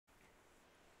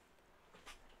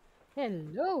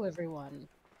Hello, everyone.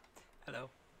 Hello.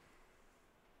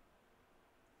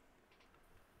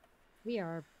 We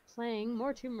are playing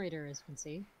more Tomb Raider, as you can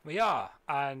see. We are,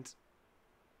 and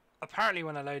apparently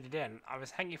when I loaded in, I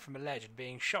was hanging from a ledge and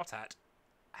being shot at,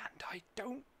 and I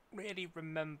don't really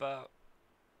remember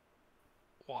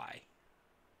why.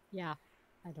 Yeah,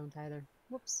 I don't either.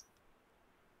 Whoops.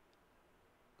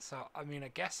 So, I mean, I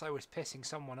guess I was pissing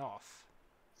someone off.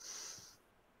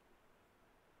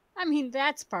 I mean,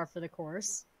 that's par for the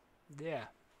course. Yeah.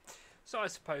 So I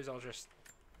suppose I'll just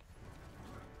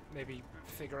maybe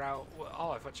figure out.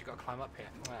 Oh, I've actually got to climb up here.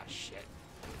 Ah, shit.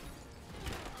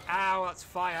 Ow, that's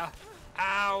fire.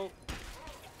 Ow.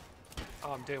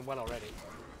 Oh, I'm doing well already.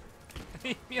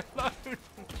 Leave me alone.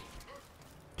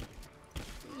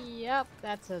 Yep,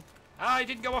 that's a... Ah, I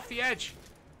didn't go off the edge.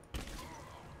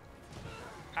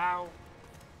 Ow.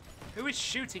 Who is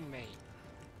shooting me?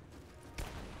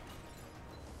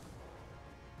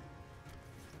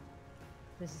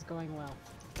 This is going well.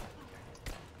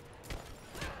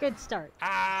 Good start.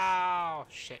 Ow!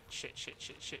 Shit, shit, shit,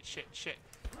 shit, shit, shit, shit.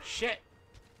 Shit!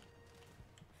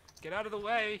 Get out of the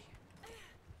way!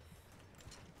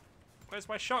 Where's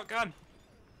my shotgun?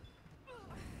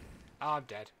 Oh, I'm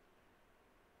dead.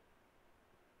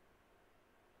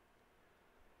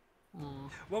 Aw.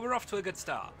 Well, we're off to a good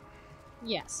start.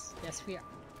 Yes, yes, we are.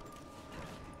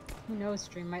 Who knows,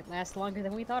 stream might last longer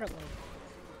than we thought it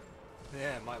would.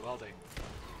 Yeah, might well do.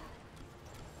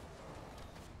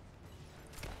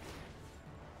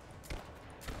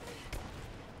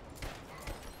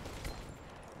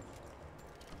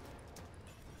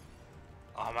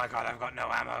 Oh my god, I've got no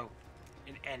ammo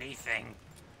in anything.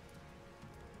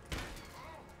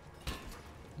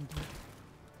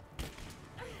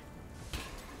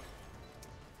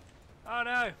 Oh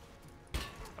no!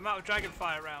 I'm out of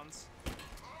dragonfire rounds.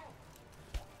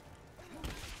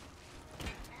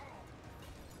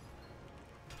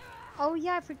 Oh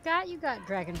yeah, I forgot you got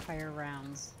Dragonfire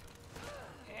rounds.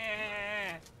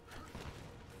 Yeah.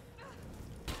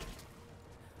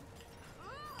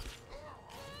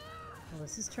 Well,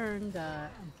 this has turned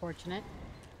unfortunate,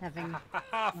 having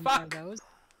Ah, one more of fuck! those.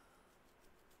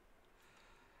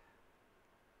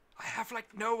 I have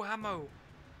like no ammo.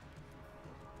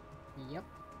 Yep.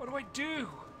 What do I do?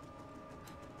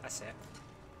 That's it.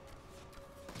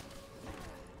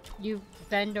 You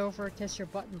bend over, kiss your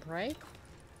butt, and pray?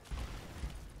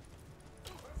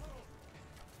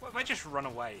 What if I just run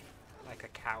away like a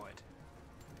coward?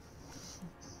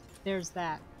 There's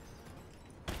that.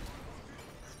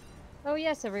 Oh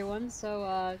yes, everyone.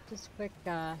 So, just a quick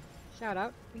shout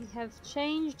out. We have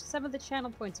changed some of the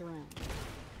channel points around.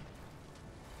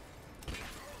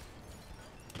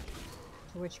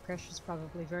 To which Crash is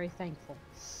probably very thankful.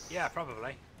 Yeah,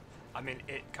 probably. I mean,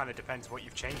 it kind of depends what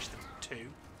you've changed them to.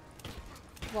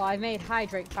 Well, I made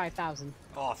Hydrate 5000.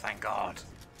 Oh, thank God.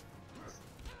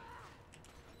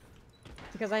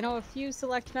 Because I know a few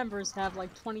select members have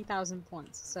like 20,000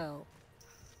 points, so...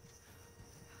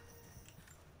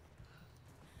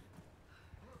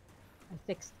 I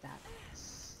fixed that.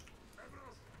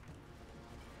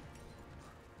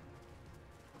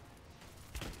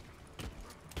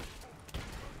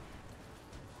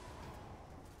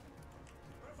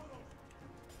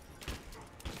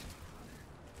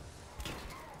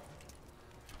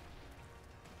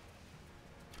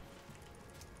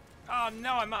 Oh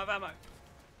no, I'm out of ammo.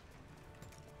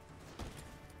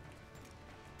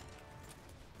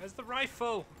 Where's the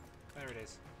rifle? There it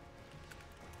is.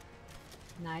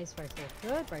 Nice rifle.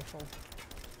 Good rifle.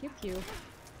 Pew pew.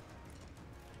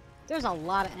 There's a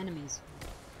lot of enemies.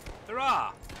 There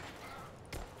are.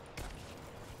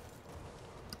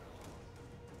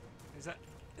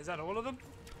 Is that all of them?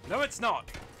 No, it's not.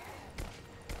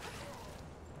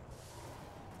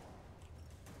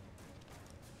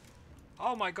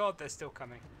 Oh my God, they're still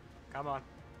coming. Come on,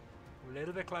 a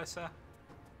little bit closer.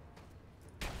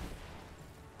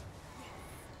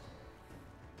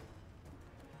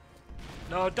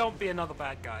 No, don't be another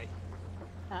bad guy.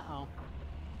 Uh-oh.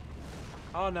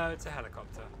 Oh no, it's a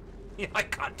helicopter. Yeah, I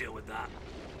can't deal with that.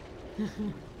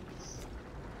 You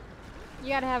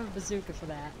gotta have a bazooka for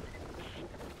that.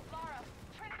 Lara,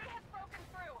 Trinity has broken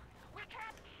through. We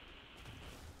can't.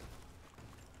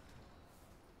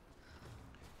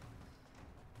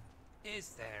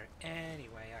 Is there any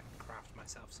way I can craft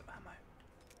myself some ammo?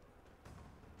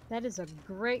 That is a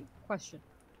great question.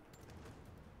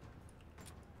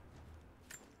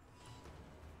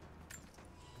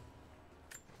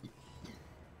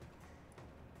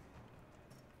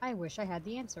 I wish I had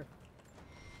the answer.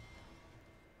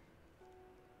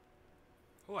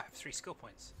 Oh, I have 3 skill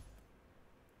points.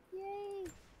 Yay!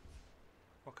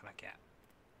 What can I get?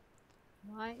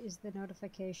 Why is the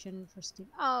notification for Steam?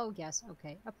 Oh, yes.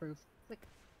 Okay. Approve. Click.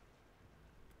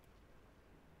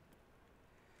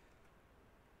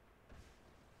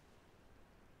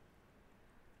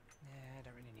 Yeah, I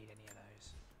don't really need any of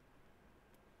those.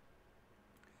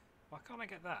 Why can't I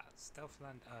get that? Stealth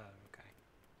land. Oh, okay.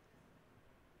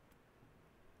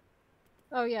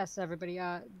 Oh, yes, everybody.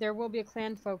 There will be a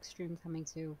Clan Folk stream coming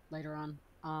too later on.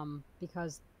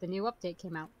 Because the new update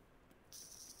came out.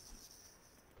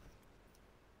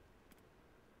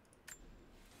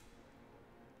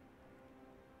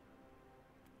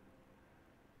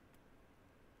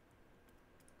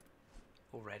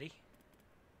 Already?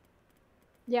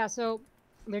 Yeah, so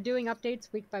they're doing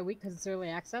updates week by week because it's early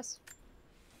access.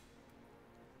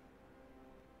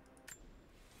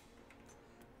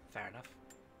 Fair enough.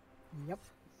 Yep.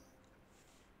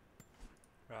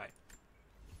 Right.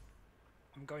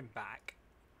 I'm going back.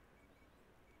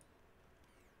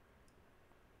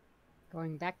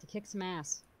 Going back to kick some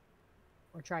ass.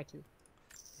 Or try to. Yeah,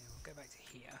 we'll go back to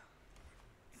here.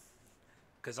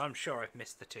 Because I'm sure I've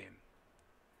missed the tomb.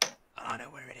 And I know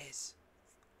where it is.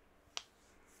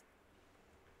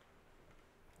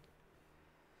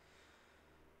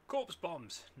 Corpse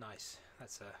bombs. Nice.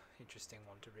 That's a interesting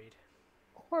one to read.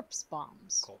 Corpse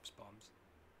bombs. Corpse bombs.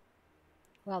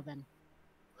 Well then.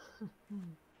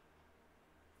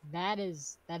 That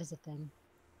is a thing.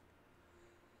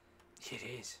 It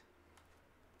is.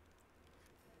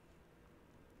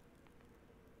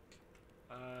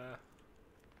 That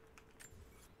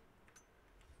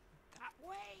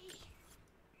way.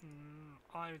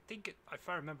 I think it. If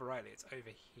I remember rightly, it's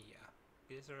over here.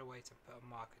 Is there a way to put a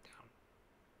marker down?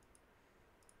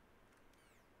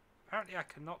 Apparently, I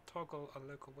cannot toggle a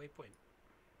local waypoint.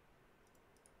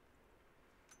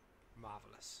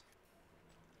 Marvelous.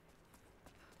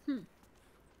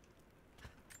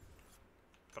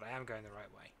 But I am going the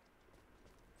right way.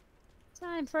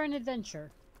 Time for an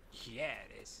adventure. Yeah,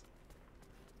 it is.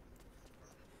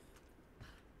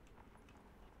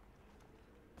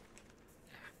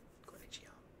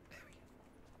 There we go.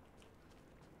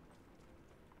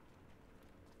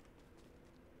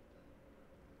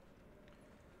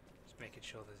 Just making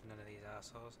sure there's none of these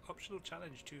assholes. Optional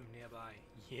challenge tomb nearby.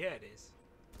 Yeah, it is.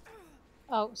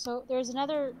 Oh, so there's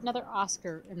another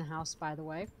Oscar in the house, by the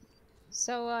way.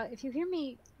 So if you hear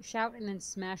me shout and then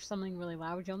smash something really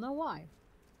loud, you'll know why.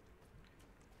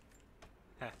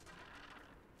 Heh.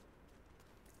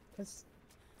 Because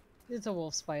it's a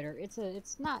wolf spider.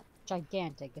 It's not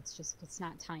gigantic. It's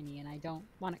not tiny, and I don't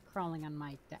want it crawling on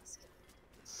my desk.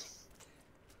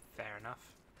 Fair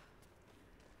enough.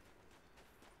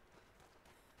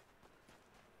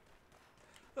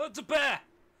 Oh, it's a bear!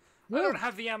 I don't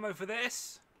have the ammo for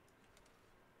this.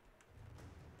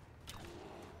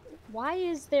 Why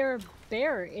is there a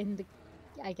bear in the...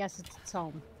 I guess it's its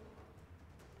home.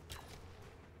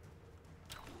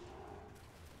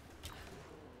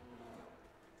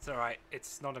 It's alright,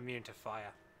 it's not immune to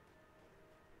fire.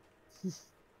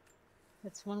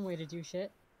 That's one way to do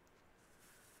shit.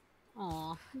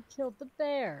 Aw, you killed the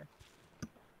bear.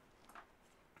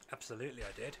 Absolutely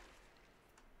I did.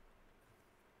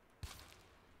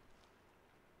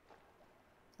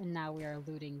 And now we are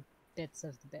looting bits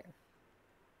of the bear.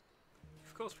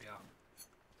 Of course we are.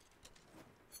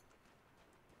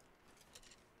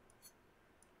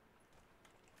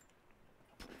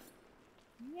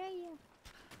 Yeah, yeah.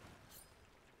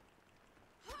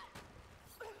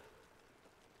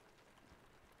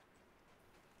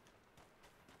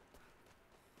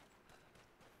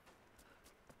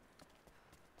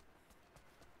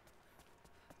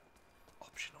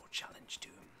 Optional challenge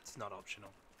doom. It's not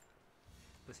optional.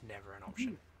 It was never an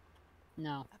option.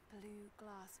 No. A blue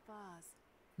glass vase.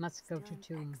 Must go to Still in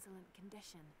tomb excellent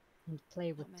condition. and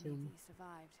play with Not many tomb. of these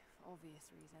survived for obvious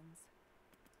reasons.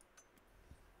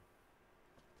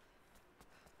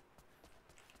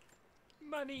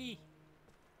 Money!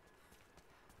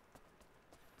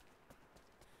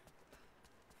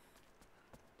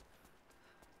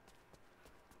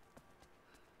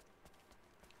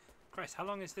 Christ, how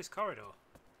long is this corridor?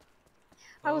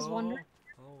 I was wondering.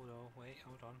 Oh no, wait,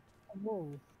 hold on.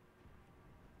 Whoa.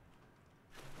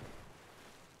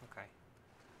 Okay.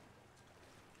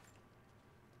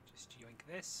 Just yoink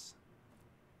this.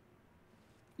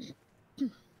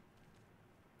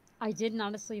 I didn't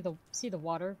honestly see the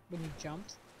water when you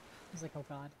jumped. I was like, oh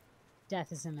god,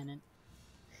 death is imminent.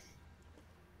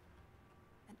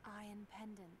 An iron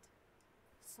pendant.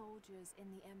 Soldiers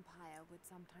in the Empire would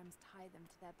sometimes tie them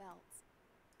to their belts.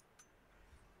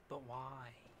 But why?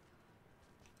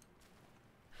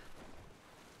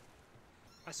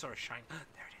 I saw a shine.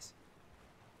 There it is.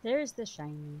 There's the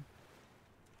shiny.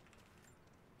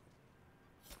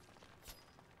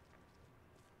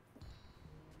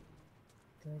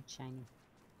 Very shiny.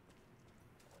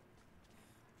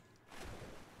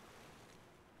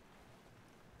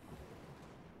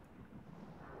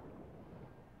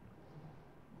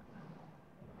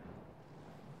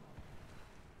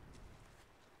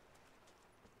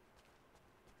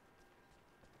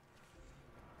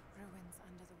 Ruins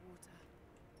under the water.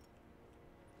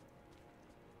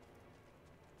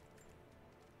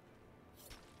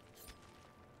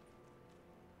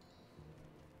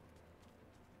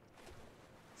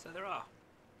 So there are.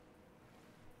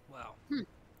 Well, Hmm.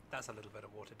 that's a little bit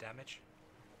of water damage.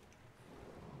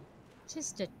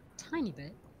 Just a tiny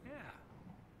bit. Yeah.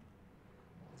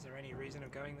 Is there any reason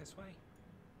of going this way?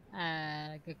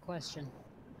 Good question.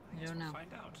 I I guess don't we'll know.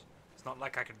 find out. It's not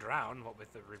like I could drown, what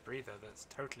with the rebreather, that's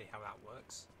totally how that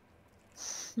works.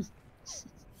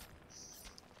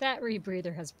 That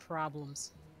rebreather has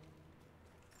problems.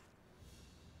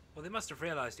 Well, they must have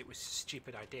realised it was a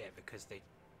stupid idea because they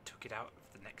took it out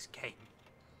of the next game.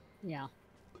 Yeah.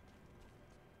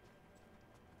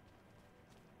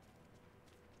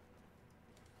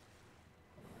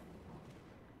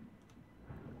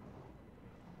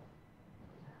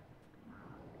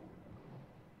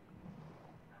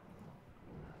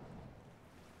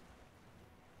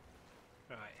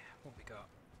 Right, what we got?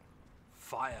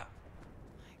 Fire.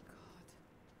 My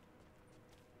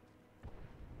God.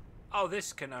 Oh,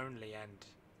 this can only end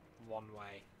one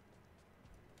way.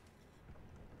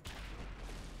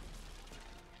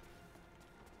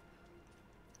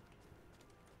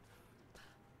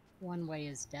 One way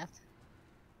is death.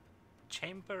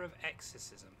 Chamber of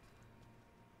Exorcism.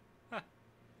 Huh.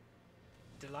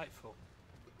 Delightful.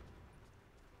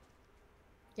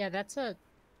 Yeah, that's an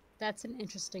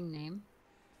interesting name.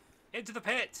 Into the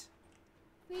pit!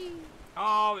 Whee!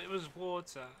 Oh, it was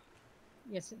water.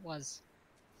 Yes, it was.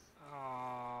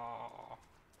 Oh.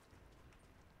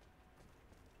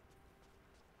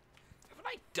 Haven't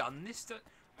I done this?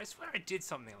 I swear I did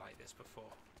something like this before.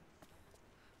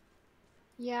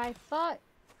 Yeah, I thought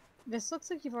this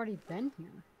looks like you've already been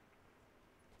here.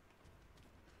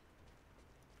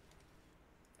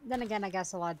 Then again, I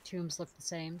guess a lot of tombs look the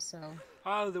same, so.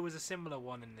 Oh, there was a similar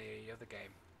one in the other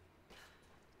game.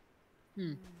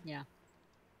 Yeah.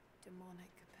 Demonic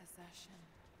possession.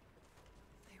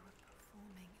 They were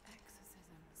performing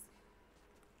exorcisms.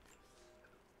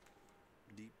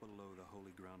 Deep below the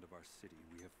holy ground of our city,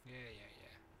 we have...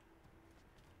 Yeah.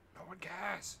 No one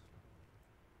cares.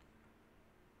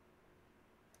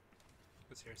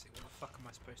 But seriously, what the fuck am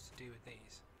I supposed to do with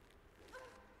these?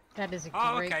 That is a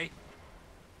Oh, great. okay.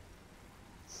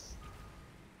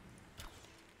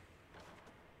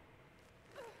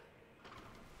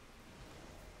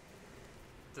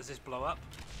 Does this blow up?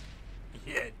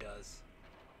 Yeah, it does.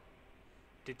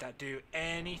 Did that do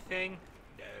anything?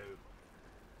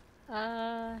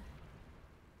 No.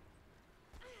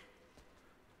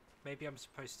 Maybe I'm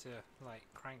supposed to, like,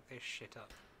 crank this shit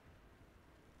up.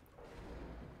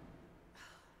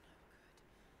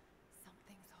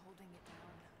 Something's holding it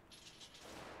down.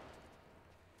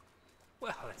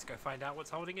 Well, let's go find out what's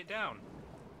holding it down.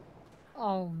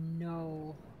 Oh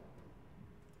no.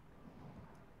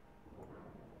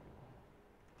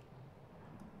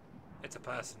 It's a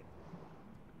person.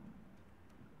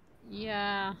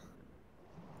 Yeah.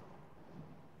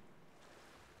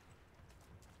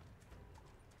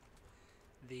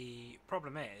 The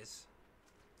problem is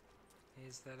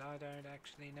that I don't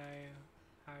actually know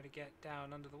how to get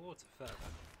down under the water further.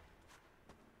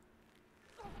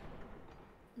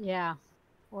 Yeah.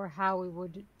 Or how we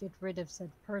would get rid of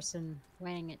said person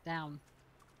weighing it down.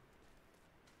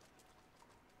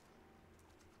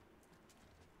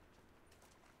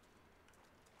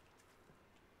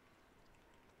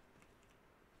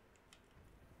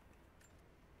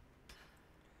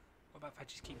 What about if I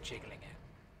just keep jiggling it?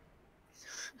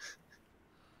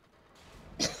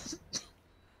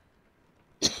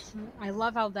 I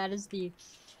love how that is the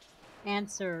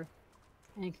answer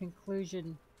and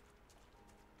conclusion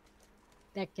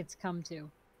that gets come to.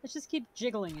 Let's just keep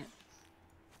jiggling it.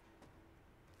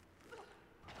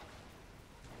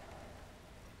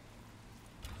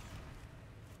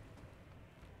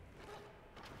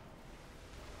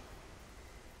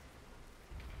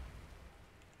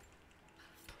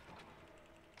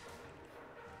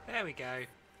 There we go.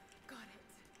 Got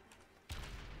it.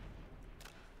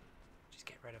 Just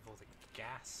get rid of all the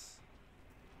gas.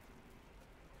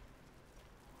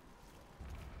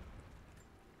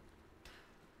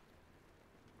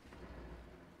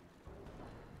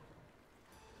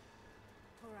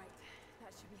 Alright,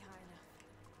 that should be high enough.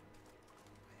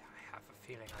 I have a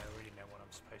feeling I already know what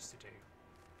I'm supposed to do.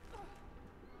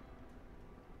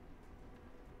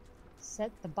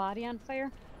 Set the body on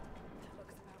fire? That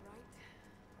looks about right.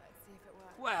 Let's see if it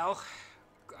works. Well,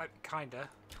 kinda.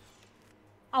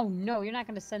 Oh no, you're not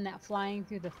going to send that flying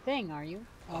through the thing, are you?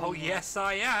 Oh, you are. yes,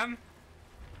 I am.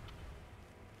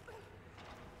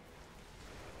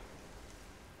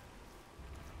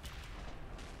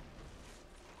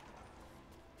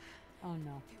 Oh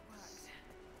no. It worked.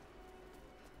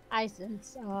 I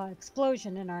sense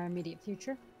explosion in our immediate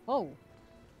future. Oh.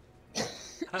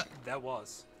 There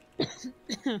was.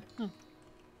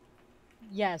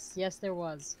 Yes, yes there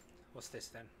was. What's this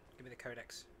then? Give me the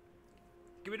codex.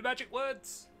 Give me the magic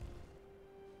words.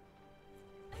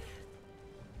 A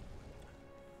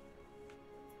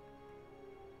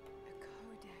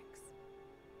codex.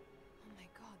 Oh my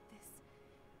god,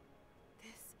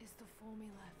 this is the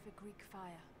formula for Greek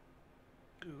fire.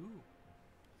 Ooh.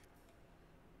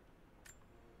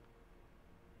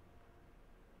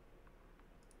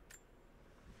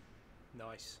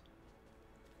 Nice.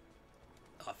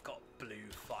 I've got blue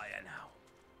fire now.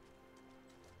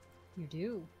 You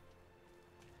do.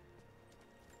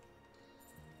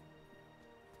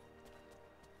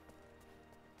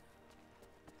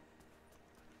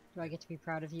 Do I get to be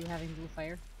proud of you having blue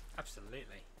fire?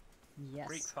 Absolutely. Yes.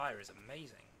 Greek fire is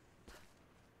amazing.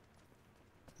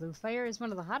 Blue fire is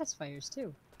one of the hottest fires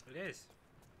too. It is.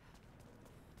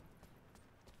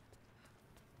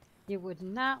 You would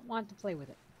not want to play with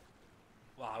it.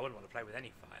 Well, I wouldn't want to play with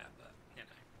any fire, but, you know.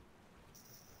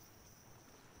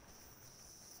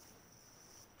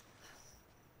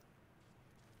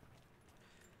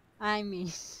 I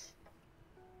mean,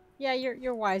 yeah,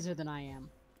 you're wiser than I am.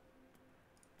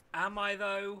 Am I,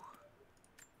 though?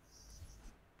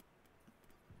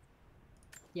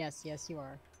 Yes, yes, you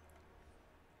are.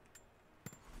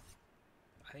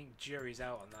 I think jury's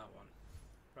out on that one.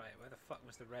 Right, where the fuck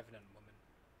was the Revenant woman?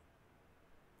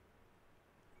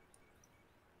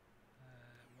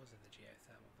 It was in the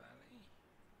Geothermal Valley.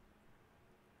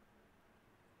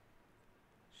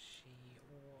 She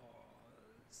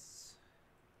was...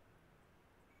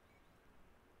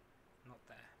 not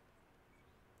there.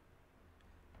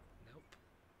 Nope.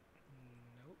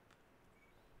 Nope.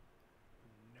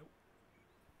 Nope.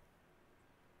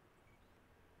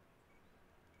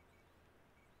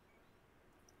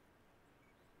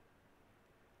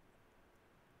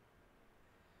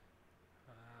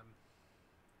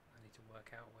 I need to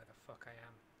work out where the fuck I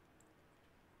am.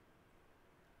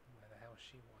 Where the hell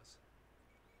she was.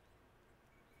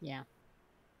 Yeah.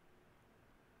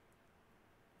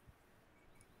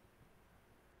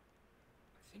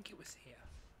 I think it was here.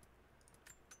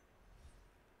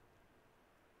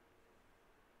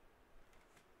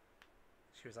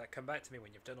 She was like, come back to me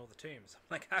when you've done all the tombs. I'm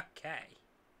like, okay.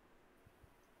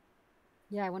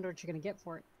 Yeah, I wonder what you're gonna get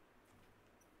for it.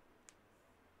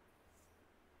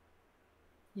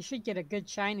 You should get a good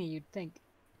shiny, you'd think.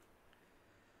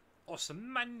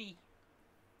 Awesome money.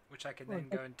 Which I can then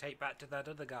go and take back to that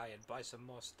other guy and buy some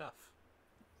more stuff.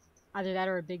 Either that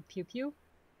or a big pew pew.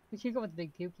 We could go with the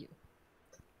big pew pew.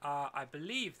 I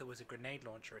believe there was a grenade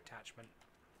launcher attachment.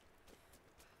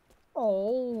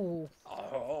 Oh.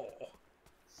 Oh.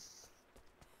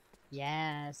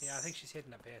 Yes. Yeah, I think she's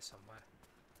hidden up here somewhere.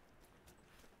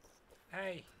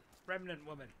 Hey, Remnant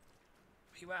woman.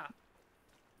 Where you at?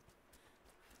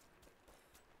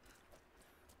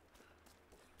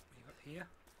 Are you up here?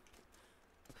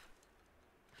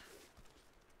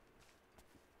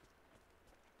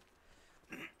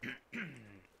 I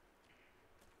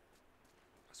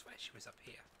swear she was up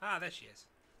here. Ah, there she is.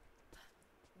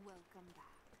 Welcome back.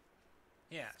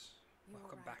 Yes. You're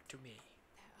Welcome right. back to me.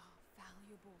 There are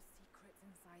valuable secrets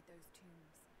inside those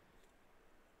tombs.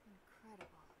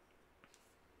 Incredible.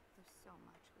 There's so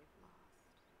much we've lost.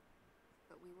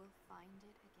 But we will find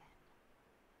it again.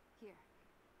 Here.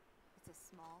 It's a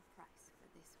small price for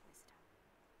this wisdom.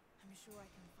 I'm sure I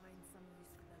can find some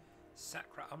use for them.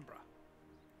 Sacra Umbra.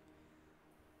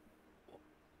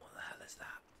 What the hell is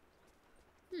that?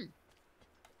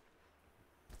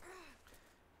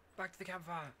 Back to the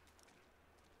campfire.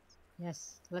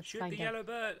 Yes, let's Shoot find the out. yellow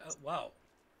bird. Wow.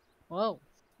 Whoa.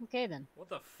 Okay then. What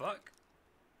the fuck?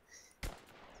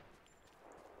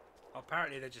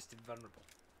 Apparently they're just invulnerable.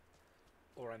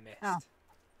 Or I missed. Oh.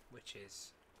 Which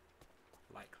is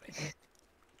likely.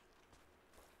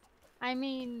 I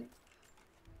mean,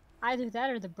 either that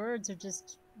or the birds are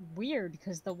just weird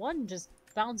because the one just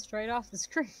bounced right off the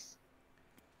screen.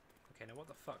 Okay, now what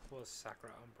the fuck was Sacra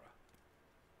Umbra?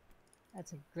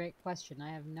 That's a great question.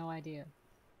 I have no idea.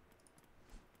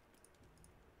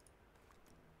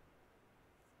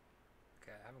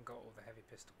 Okay, I haven't got all the heavy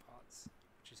pistol parts,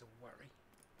 which is a worry.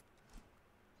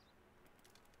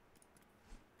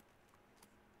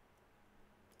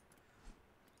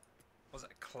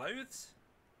 clothes?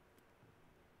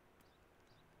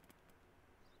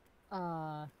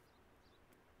 Uh.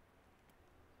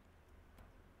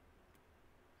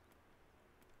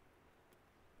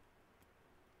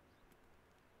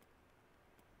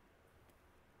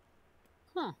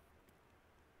 Huh.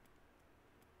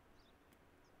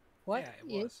 What Yeah, it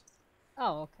is? was.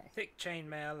 Oh, okay. Thick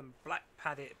chainmail and black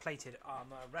plated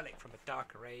armor, relic from a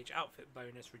darker age, outfit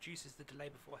bonus, reduces the delay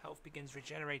before health begins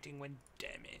regenerating when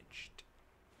damaged.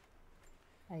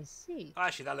 I see. Oh,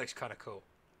 actually, that looks kind of cool.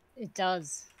 It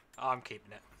does. Oh, I'm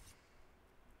keeping it.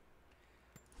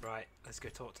 Right, let's go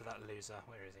talk to that loser.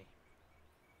 Where is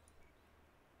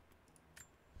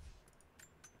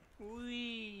he?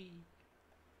 Whee!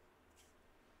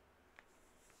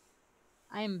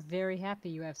 I am very happy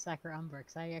you have Sakura Umbra,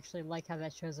 because I actually like how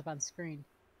that shows up on screen.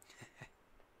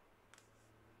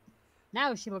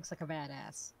 Now she looks like a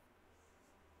badass.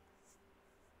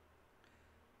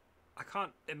 I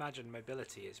can't imagine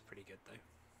mobility is pretty good, though.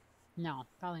 No,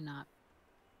 probably not.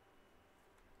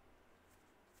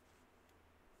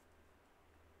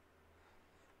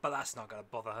 But that's not going to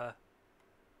bother her.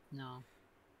 No.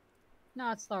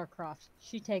 No, it's Lara Croft.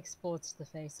 She takes bullets to the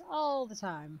face all the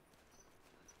time.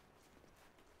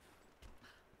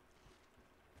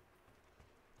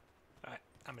 Right,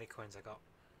 how many coins I got?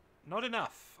 Not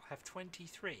enough. I have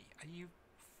 23. Are you...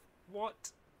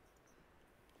 What?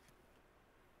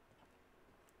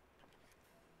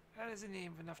 That isn't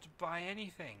even enough to buy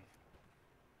anything.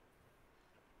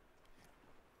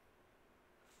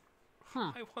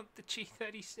 Huh. I want the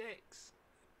G36.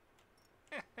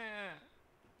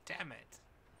 Damn it.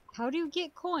 How do you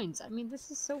get coins? I mean,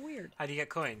 this is so weird. How do you get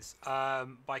coins?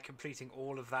 By completing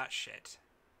all of that shit.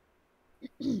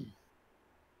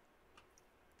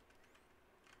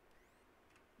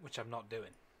 Which I'm not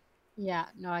doing. Yeah,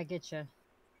 no, I get you.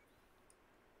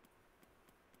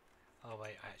 Oh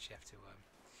wait, I actually have to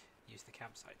use the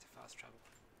campsite to fast travel.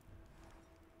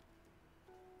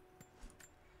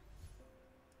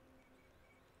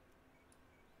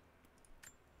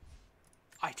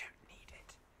 I don't need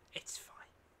it. It's fine.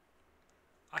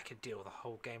 I could deal the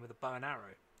whole game with a bow and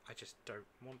arrow. I just don't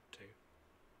want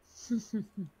to.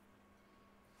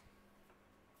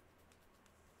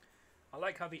 I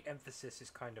like how the emphasis is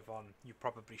kind of on you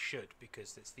probably should,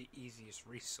 because it's the easiest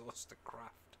resource to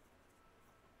craft.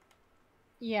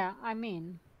 Yeah, I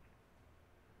mean...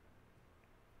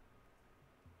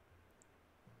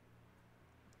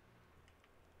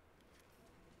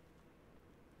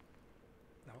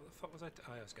 Now what the fuck was I...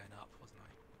 Oh, I was going up, wasn't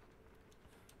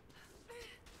I?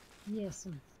 Yes.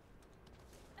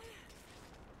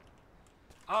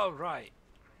 Oh, right.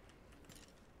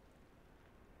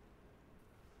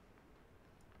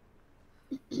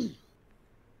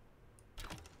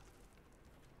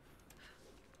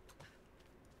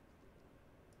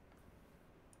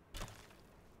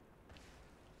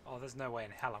 Oh, there's no way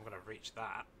in hell I'm going to reach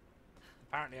that.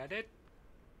 Apparently I did.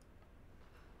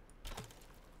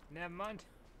 Never mind.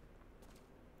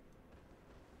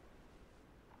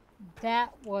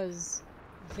 That was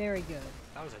very good.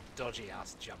 That was a dodgy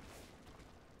ass jump.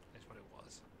 Is what it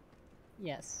was.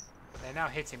 Yes. They're now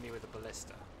hitting me with a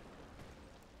ballista.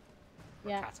 Or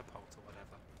Yeah. a catapult or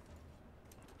whatever.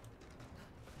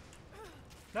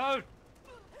 No!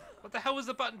 What the hell was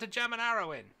the button to jam an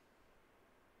arrow in?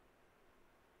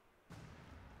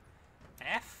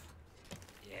 F?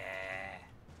 Yeah.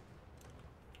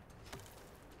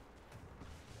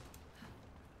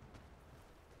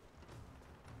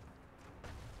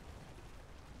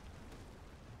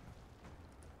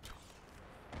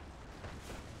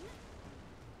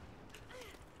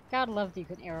 Gotta love that you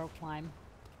can arrow climb.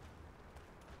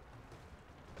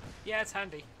 Yeah, it's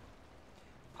handy.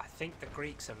 I think the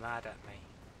Greeks are mad at me.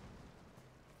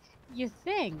 You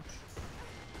think?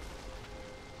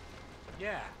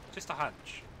 Yeah, just a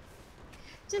hunch.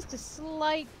 Just a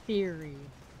slight theory.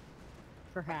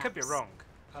 Perhaps. I could be wrong.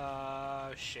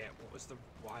 Shit, what was the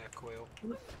wire coil?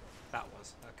 That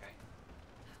was, okay.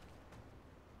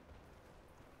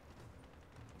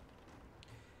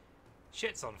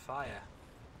 Shit's on fire.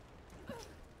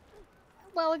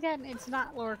 Well, again, it's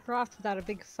not Lara Croft without a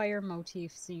big fire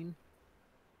motif scene.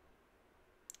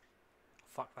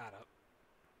 Fuck that up.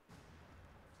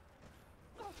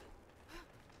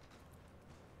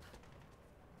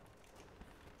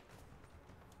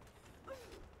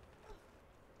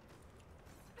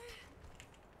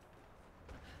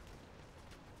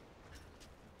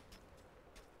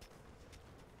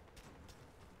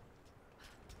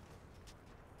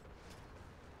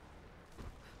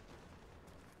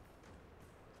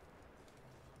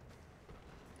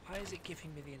 Why is it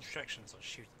giving me the instructions on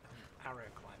arrow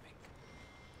climbing?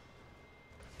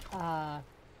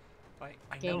 Like,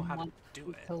 I know game how to want do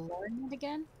you it. to learn it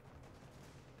again.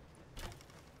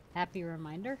 Happy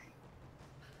reminder.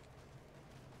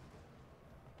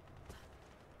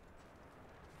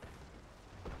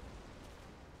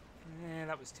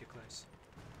 That was too close.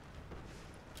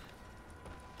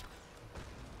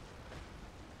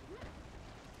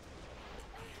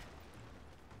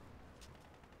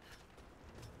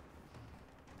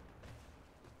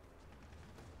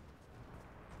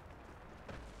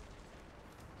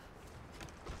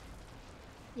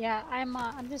 Yeah,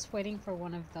 I'm just waiting for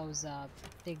one of those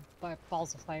big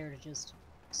balls of fire to just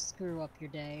screw up your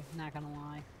day. Not gonna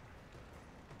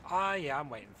lie, Yeah, I'm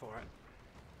waiting for it.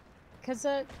 cause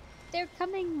they're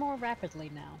coming more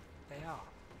rapidly now. They are.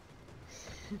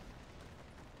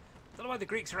 Don't know why the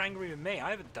Greeks are angry with me. I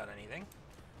haven't done anything.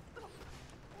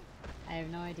 I have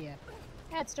no idea.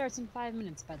 Yeah, it starts in 5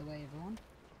 minutes, by the way, everyone.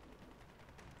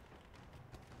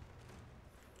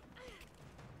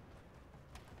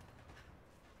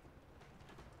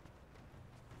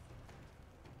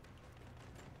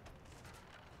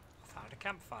 Found a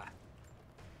campfire.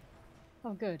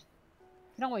 Oh, good.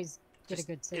 You can always get Just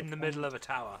a good save in the point. middle of a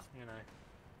tower, you know.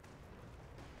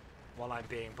 While I'm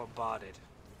being bombarded.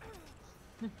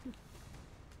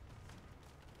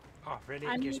 Oh, really?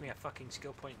 It gives me a fucking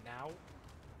skill point now?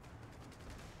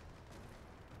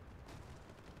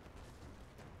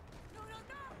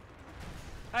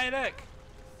 Hey, look!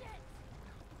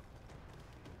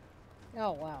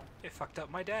 Oh, wow. It fucked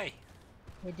up my day.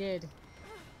 They did.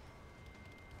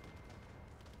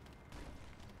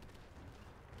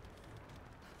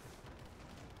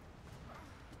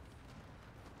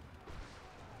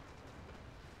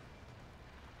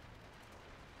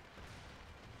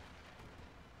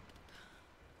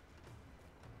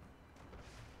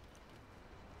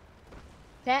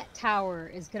 That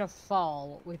tower is gonna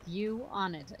fall with you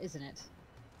on it, isn't it?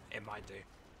 It might do.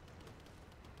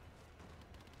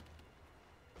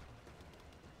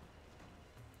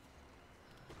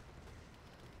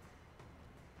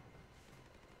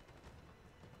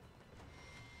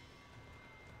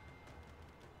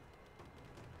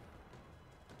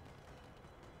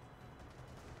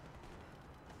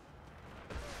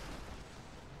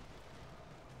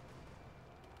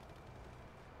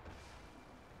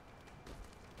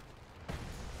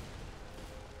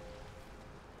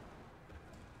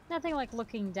 Nothing like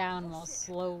looking down while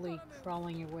slowly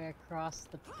crawling your way across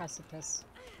the precipice.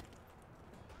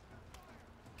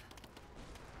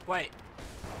 Wait.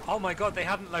 Oh my god, they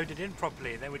hadn't loaded in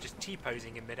properly. They were just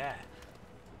T-posing in midair.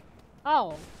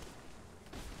 Oh!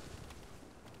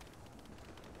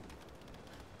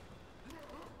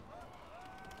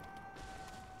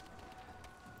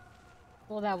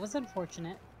 Well, that was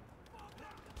unfortunate.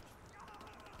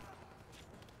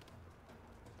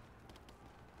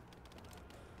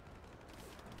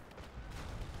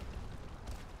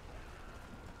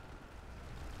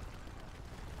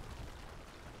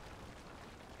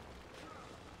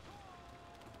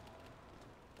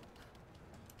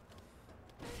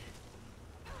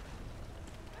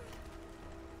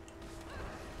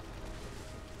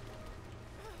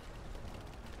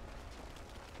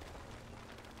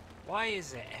 Why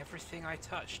is it everything I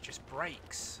touch just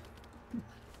breaks?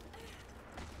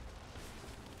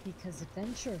 Because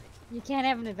adventure. You can't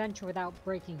have an adventure without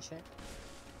breaking shit.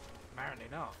 Apparently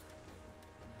not.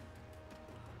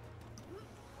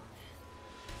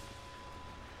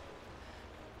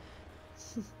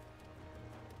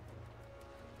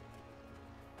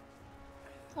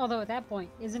 Although at that point,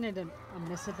 isn't it a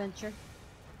misadventure?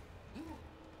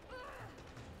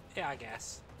 Yeah, I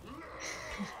guess.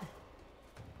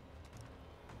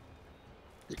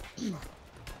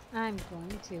 I'm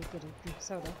going to get a drink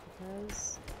soda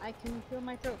because I can feel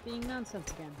my throat being nonsense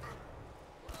again.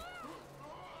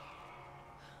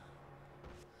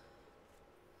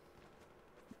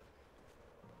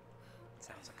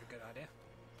 Sounds like a good idea.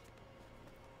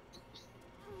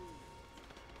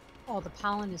 Oh, the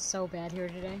pollen is so bad here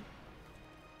today.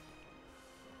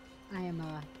 I am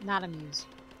not amused.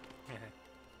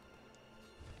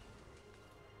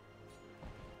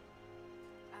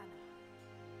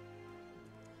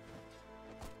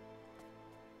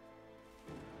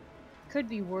 Could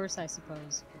be worse, I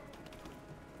suppose.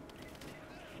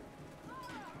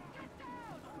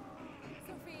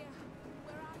 Sophia,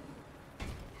 where are you?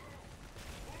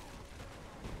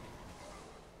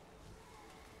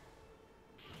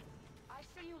 I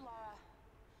see you, Laura.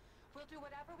 We'll do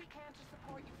whatever we can to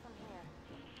support you from here.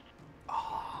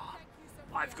 Oh,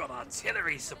 I've got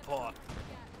artillery support.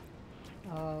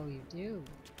 Oh, you do?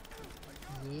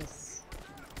 Yes.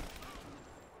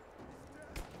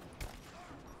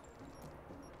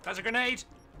 There's a grenade.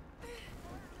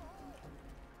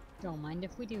 Don't mind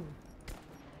if we do.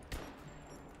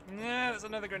 Yeah, there's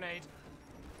another grenade.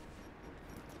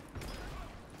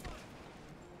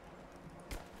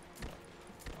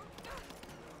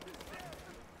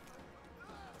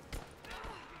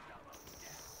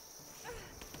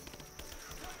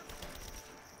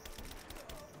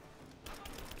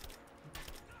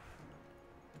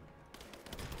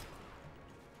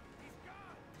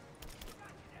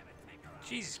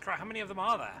 Jesus Christ, how many of them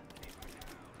are there?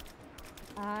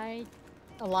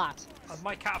 A lot. Are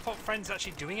my catapult friends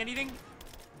actually doing anything?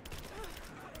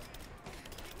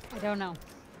 I don't know.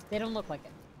 They don't look like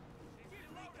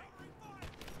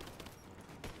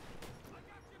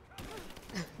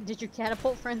it. Did your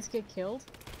catapult friends get killed?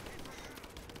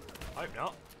 I hope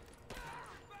not.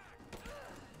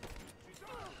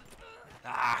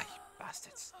 Ah, you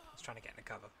bastards. I was trying to get in the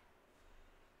cover.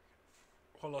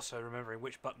 While also remembering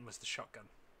which button was the shotgun.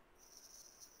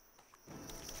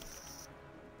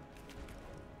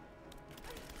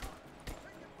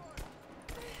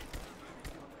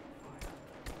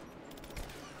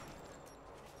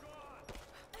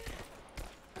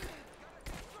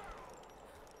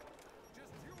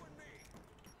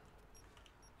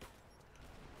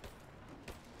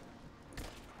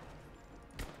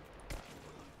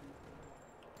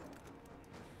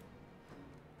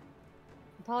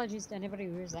 Apologies to anybody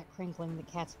who hears that crinkling. The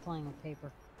cat's playing with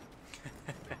paper.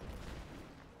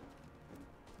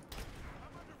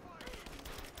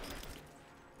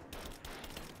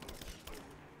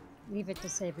 Leave it to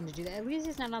Saban to do that. At least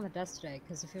he's not on the desk today,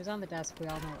 because if he was on the desk, we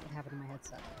all know what would happen to my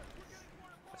headset.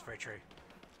 That's very true.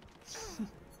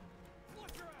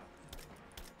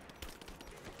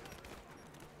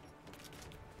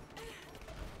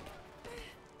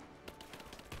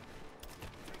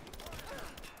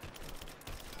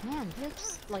 Man, they're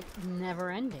just, like, never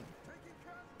ending.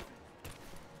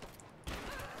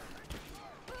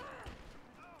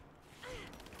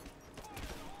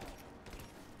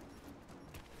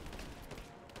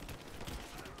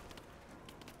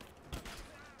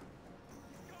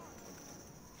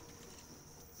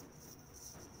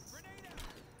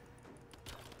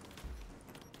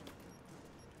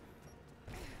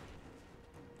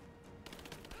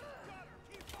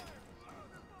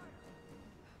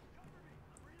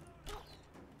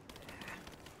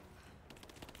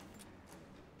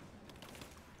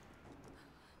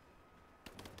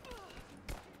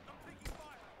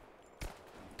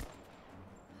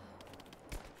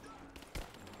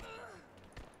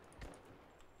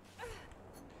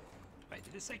 Wait,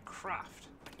 did it say craft?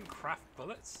 I can craft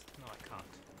bullets? No, I can't.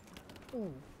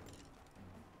 Ooh.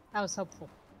 That was hopeful.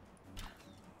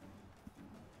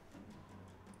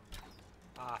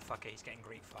 Ah, fuck it, he's getting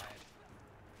Greek fired.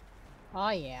 Oh,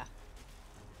 yeah.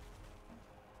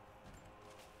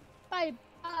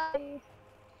 Bye-bye!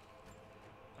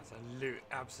 That's a loot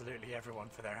absolutely everyone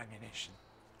for their ammunition.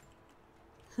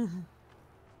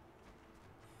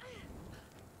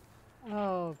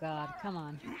 Oh, God, come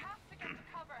on.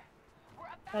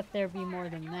 Let there be more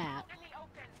than that.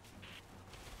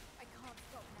 I can't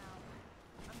stop now.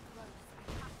 I'm close.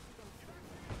 I have to go through.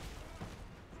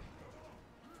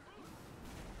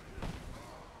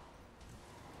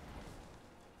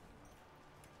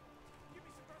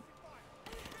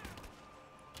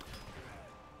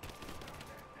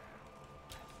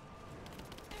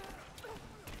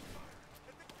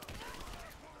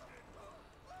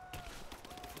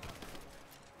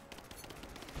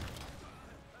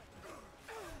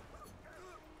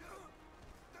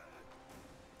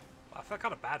 I feel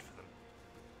kind of bad for them.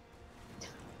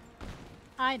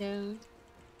 I don't.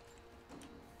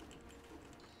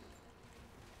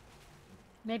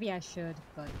 Maybe I should,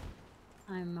 but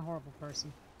I'm a horrible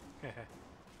person. Yeah.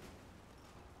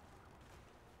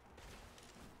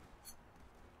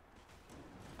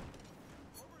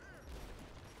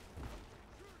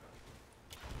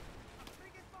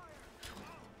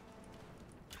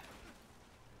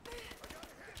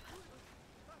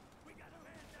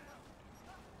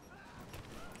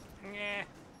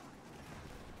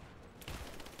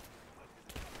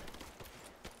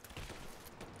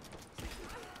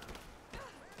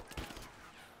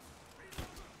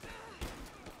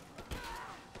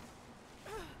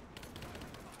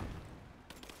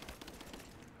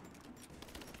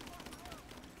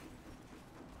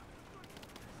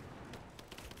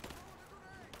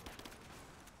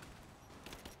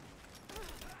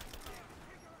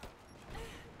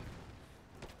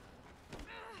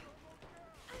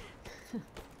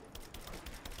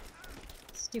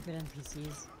 Stupid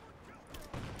NPCs.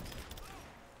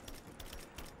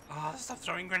 Oh, stop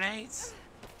throwing grenades!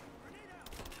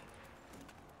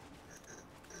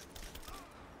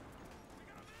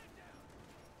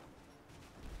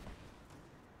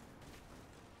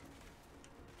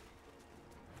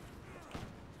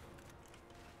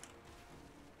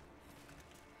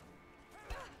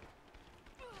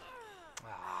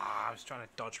 trying to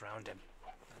dodge around him.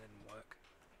 That didn't work.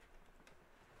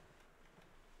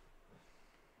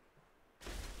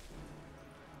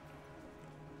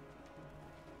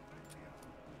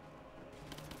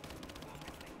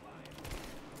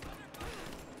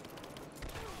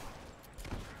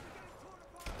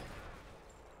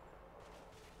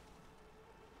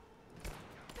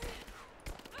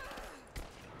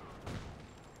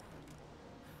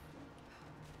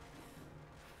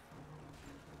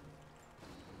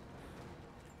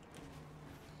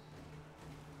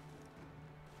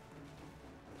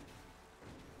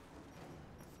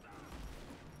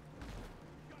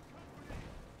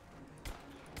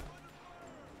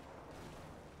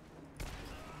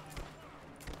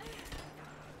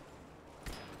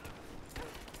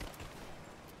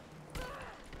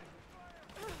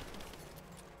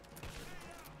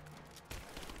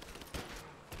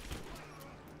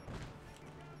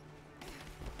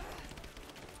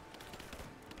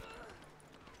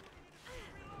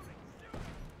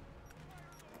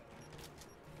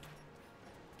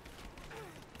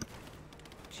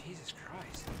 Jesus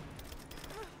Christ.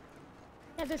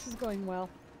 Yeah, this is going well.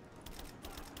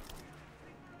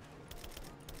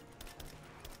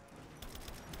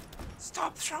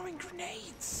 Stop throwing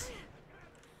grenades!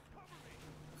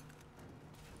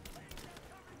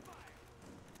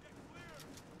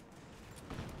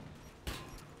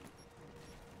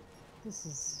 This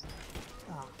is...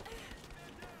 ah.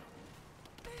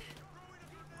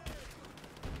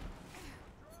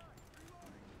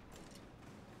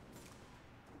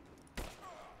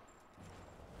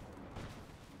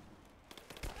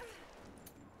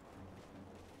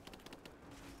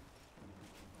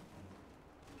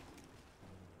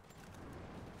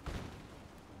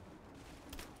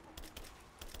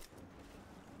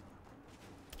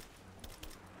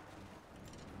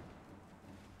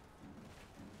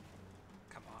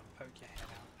 Come on, poke your head out.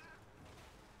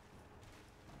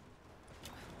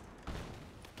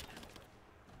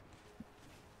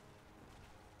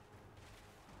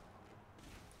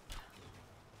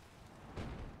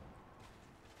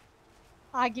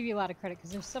 I give you a lot of credit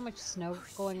because there's so much snow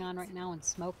going on right now and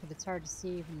smoke that it's hard to see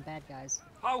even the bad guys.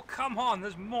 Oh, come on,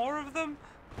 there's more of them?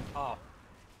 Oh,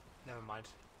 never mind.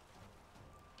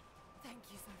 Thank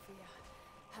you, Sophia.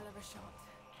 Hell of a shot.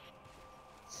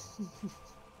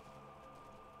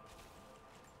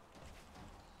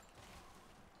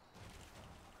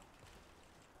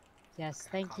 Yes,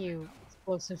 thank you,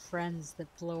 explosive friends that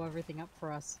blow everything up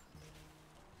for us.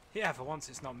 Yeah, for once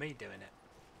it's not me doing it.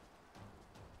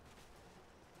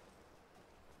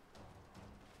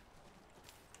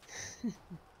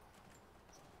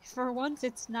 For once,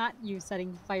 it's not you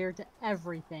setting fire to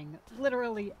everything.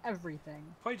 Literally everything.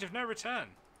 Point of no return.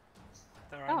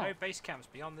 There are Oh. no base camps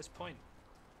beyond this point.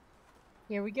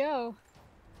 Here we go.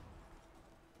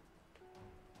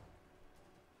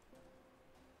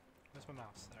 Where's my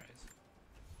mouse? There it is.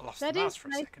 I lost That the mouse is for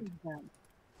a nice second. of them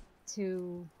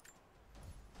to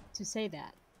say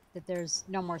that there's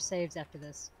no more saves after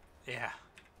this. Yeah.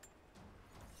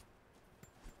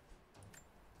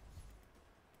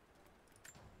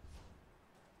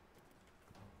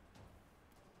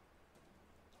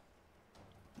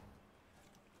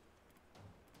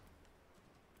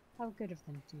 How good of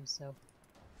them to do so.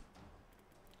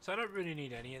 So I don't really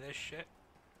need any of this shit.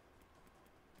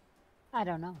 I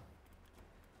don't know.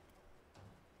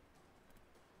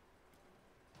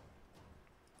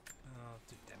 I'll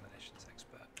do demolitions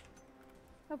expert.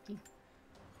 Okay.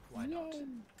 Why not?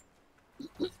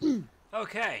 Yay.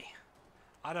 Okay.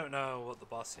 I don't know what the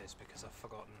boss is because I've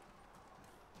forgotten.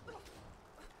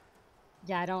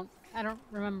 Yeah, I don't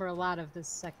remember a lot of this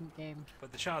second game.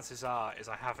 But the chances are is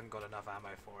I haven't got enough ammo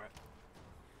for it.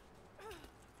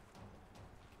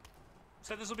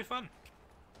 So this will be fun.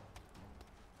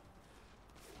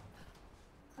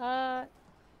 I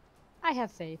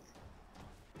have faith.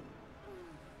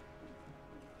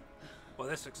 Well,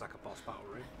 this looks like a boss battle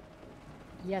room.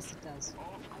 Yes, it does.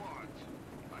 All squads,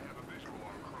 I have a visual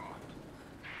on Croft.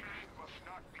 She must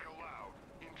not be allowed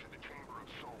into the Chamber of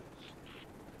Souls.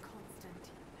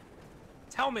 Constantine.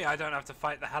 Tell me I don't have to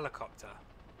fight the helicopter.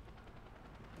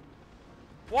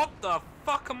 What the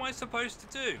fuck am I supposed to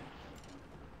do?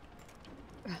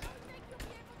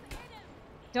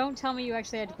 Don't tell me you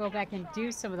actually had to go back and do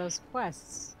some of those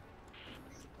quests.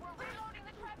 We're reloading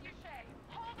the trebuchet.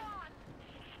 Hold on.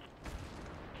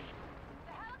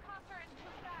 The helicopter is too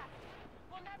fast.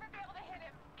 We'll never be able to hit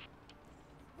him.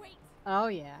 Wait! Oh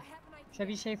yeah. I have an idea.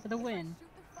 Trebuchet for the If I win.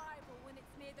 shoot the fireball when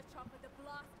it's near the chopper, the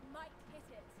blast might hit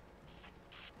it.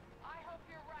 I hope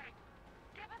you're right.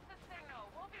 Give us the signal.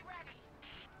 We'll be ready.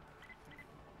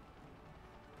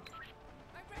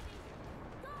 I'm ready.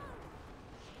 Go!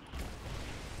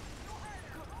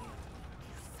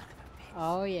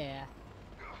 Oh yeah.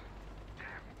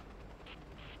 Damn!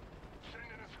 Send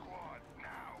in a squad,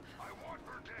 now! I want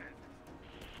her dead!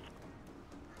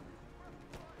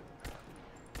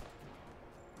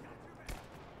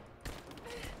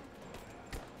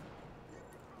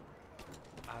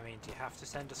 I mean, do you have to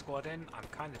send a squad in? I'm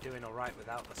kind of doing alright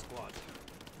without the squad.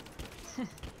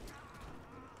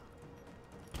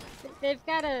 They've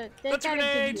got to That's a give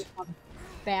grenade! you some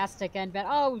bastic and bet.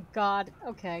 Oh god.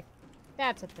 Okay,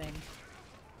 that's a thing.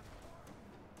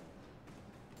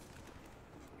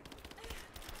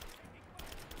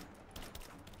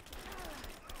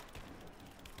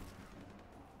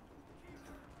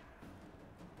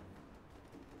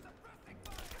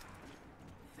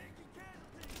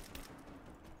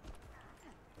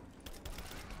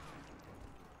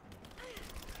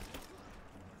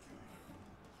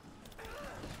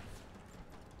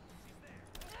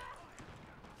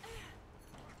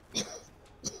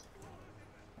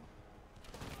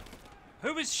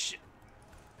 Who is sh-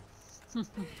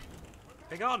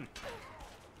 Big on!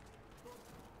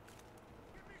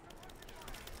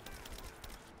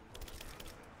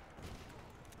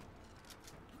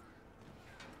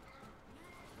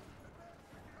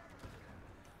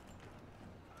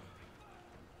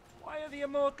 Why are the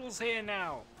immortals here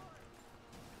now?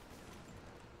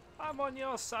 I'm on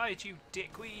your side, you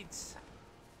dickweeds.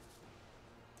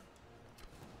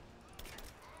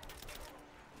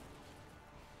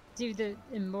 Do the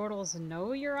immortals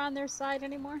know you're on their side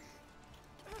anymore?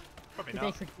 Probably Did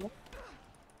not. they forget?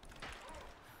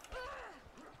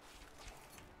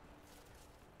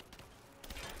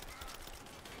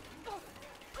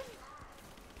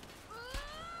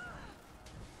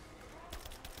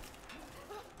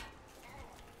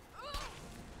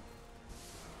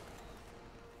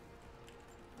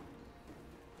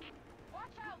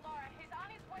 Watch out, Laura. He's on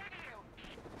his way to you.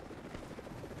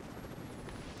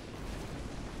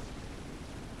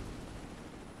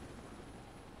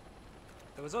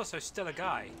 There was also still a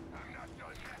guy. I'm not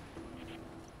done yet.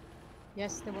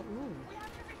 Yes, there were. Ooh,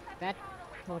 that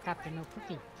helicopter no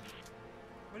cookie.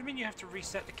 What do you mean you have to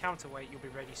reset the counterweight? You'll be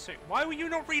ready soon. Why were you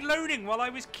not reloading while I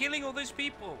was killing all those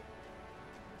people?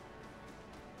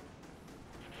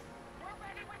 We're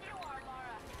ready when you are,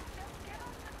 Laura. Just give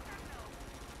us the signal.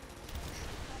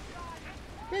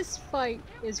 This fight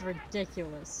is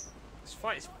ridiculous. This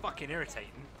fight is fucking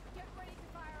irritating. Get ready to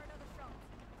fire another shot.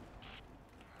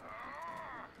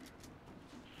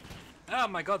 Oh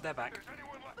my god, they're back. If there's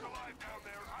anyone left alive down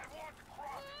there, I want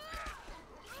Croft dead!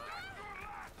 That's your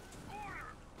last order!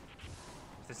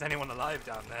 If there's anyone alive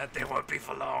down there, they won't be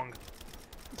for long.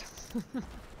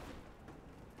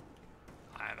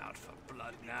 I'm out for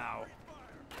blood now.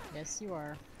 Yes, you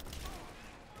are.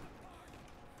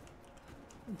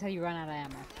 Until you run out of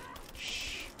ammo.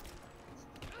 Shh.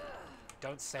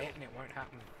 Don't say it and it won't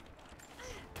happen.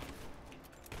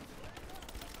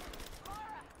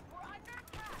 Laura, we're under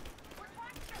attack. We're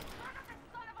trying to get rid of this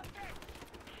son of a bitch.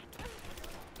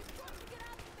 You've got to get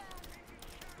out of that.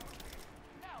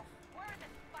 No, we're in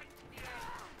this fight to the end.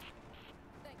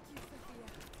 Thank you, Sophia.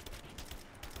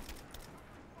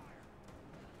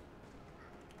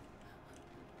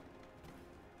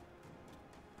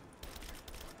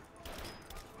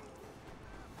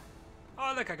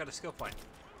 Oh look, I got a skill point.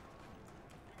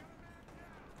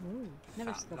 Ooh,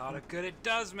 never Fat skill lot point. of good it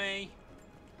does me.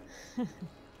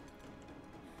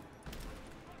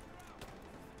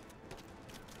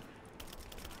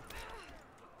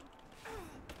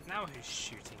 Now who's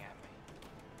shooting at me?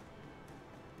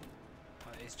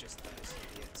 Oh, it's just those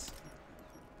idiots.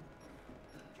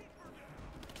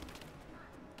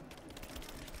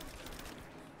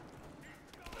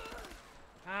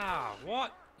 Ah,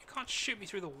 what? You can't shoot me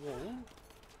through the wall?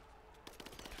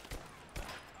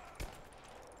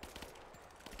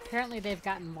 Apparently they've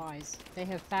gotten wise. They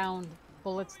have found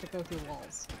bullets that go through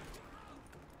walls.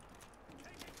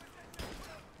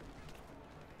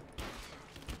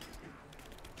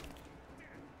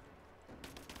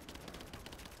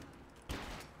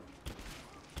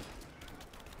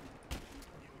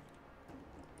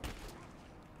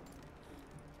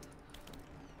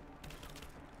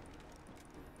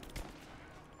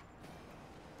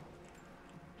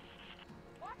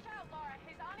 Watch out, Laura.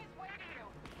 He's on his way to you.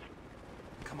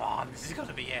 Come on, this is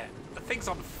gonna be it. The thing's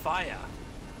on fire.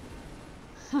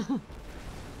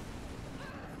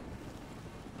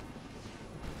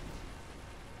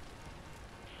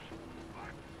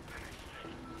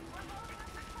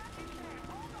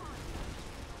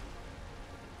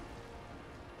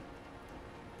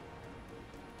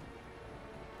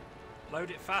 Load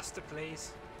it faster,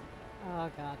 please. Oh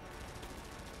god.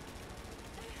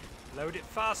 Load it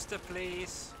faster,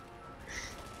 please.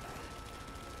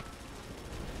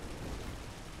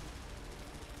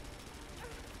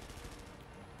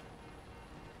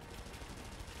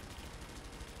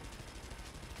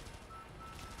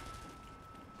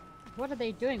 what are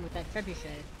they doing with that trebuchet?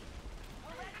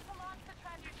 We're ready to launch the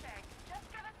trebuchet. Just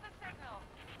give us the signal.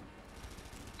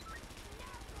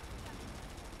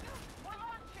 We're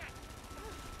launching.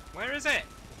 Where is it?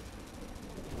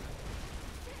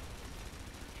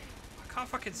 I can't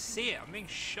fucking see it. I'm being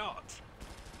shot.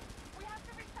 We have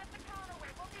to reset the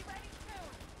counterweight. We'll be ready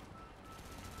soon.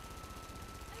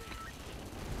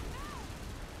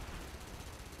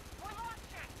 We're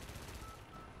launching.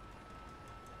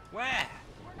 Where?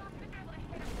 We're not gonna be able to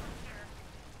hit it from here.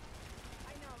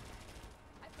 I know.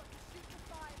 I've got the shoot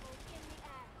survival in the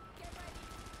air. Get ready.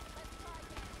 Let's try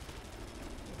again.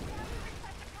 We have to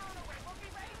reset the counterweight. We'll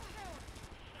be ready soon.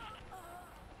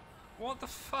 What the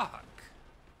fuck?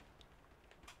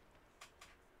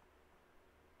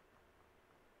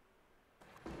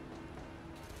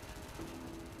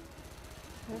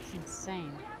 That's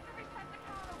insane. We have to reset the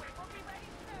counterweight. We'll be ready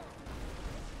soon.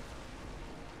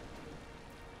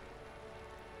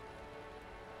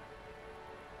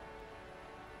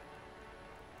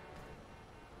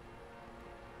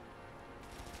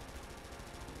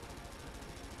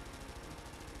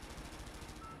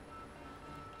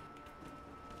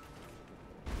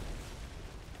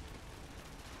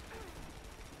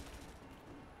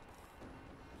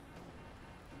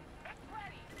 It's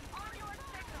ready. On your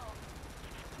signal.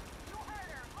 You heard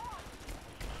her. Launch.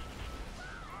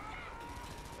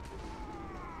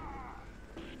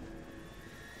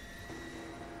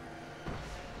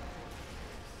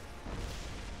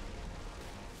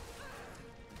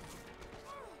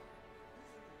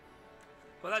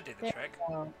 Well, that did the There trick.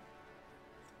 we go.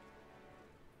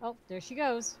 Oh, there she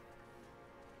goes.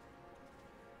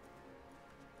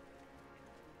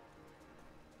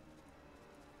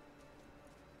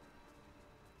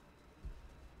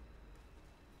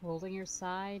 Holding her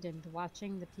side and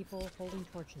watching the people holding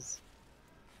torches.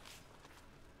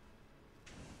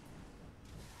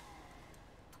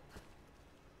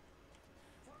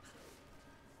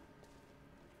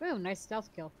 Ooh, nice stealth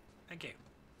kill. Thank you.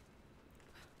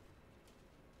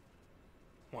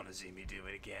 Want to see me do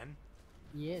it again?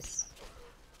 Yes.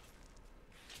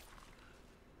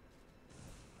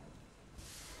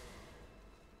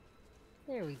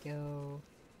 There we go.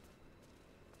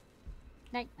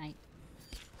 Night night.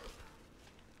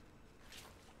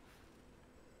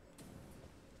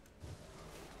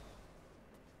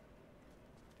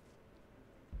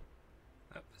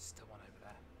 Oh, there's still one over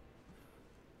there.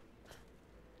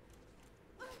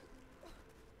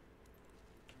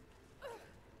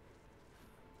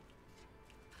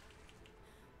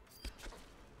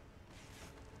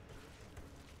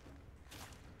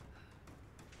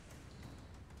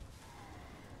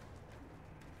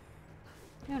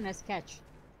 Oh, nice catch.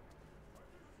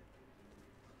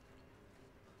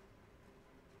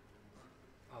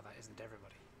 Oh, that isn't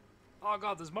everybody. Oh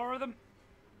god, there's more of them?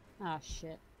 Ah,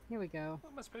 shit. Here we go.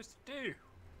 What am I supposed to do?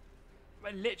 Am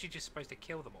I literally just supposed to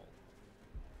kill them all?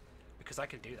 Because I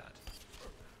can do that.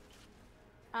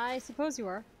 I suppose you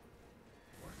are.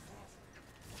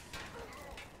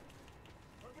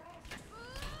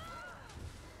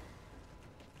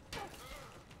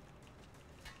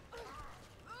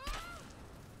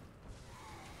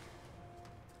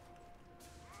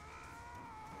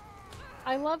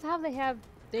 I love how they have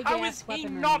big How ass is he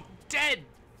weaponry. not dead?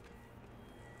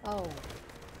 Oh.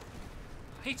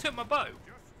 He took my bow. Just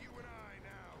you and I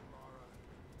now, Lara.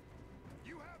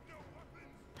 You have no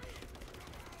weapons.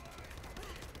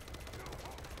 No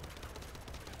hope.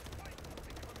 Fight to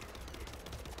become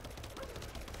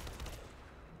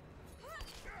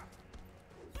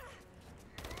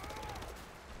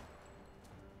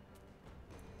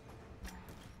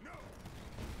No.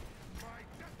 My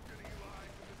destiny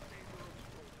lies in the Chamber of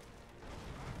Souls.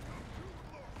 I've come too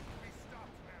close to be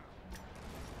stopped now.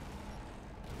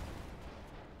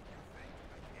 You think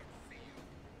I can't see you?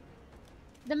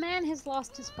 The man has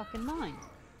lost his fucking mind.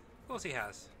 Of course he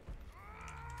has.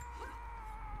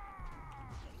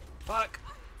 Fuck.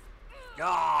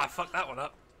 Ah, I fucked that one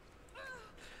up.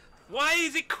 Why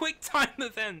is it quick time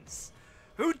events?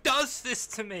 Who does this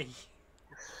to me?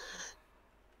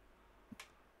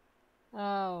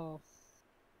 Oh.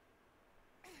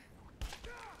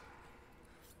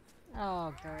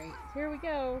 Oh, great. Here we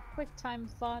go. Quick time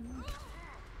fun.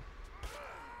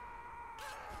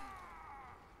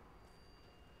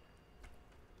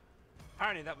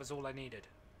 Apparently that was all I needed.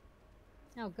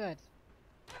 Oh, good.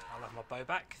 I'll have my bow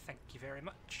back. Thank you very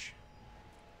much.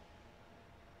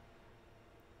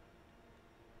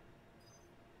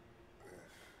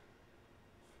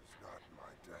 It's not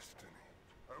my destiny.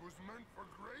 I was meant for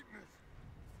greatness.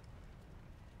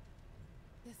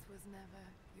 This was never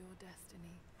your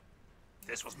destiny.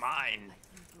 This was mine. Let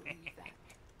you believe that.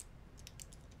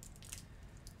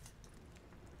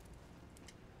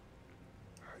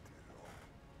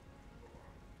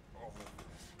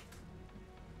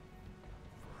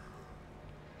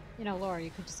 You know, Laura, you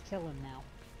could just kill him now.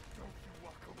 Don't you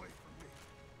walk away from me.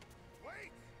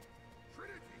 Wait!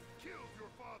 Trinity killed your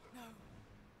father. No,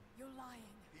 you're lying.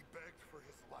 He begged for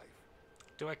his life.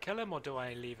 Do I kill him or do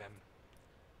I leave him?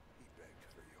 He begged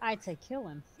for yours. I'd say kill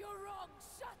him. You're wrong.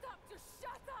 Shut up. Just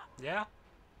shut up. Yeah?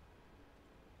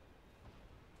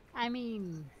 I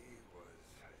mean, He was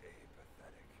a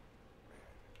pathetic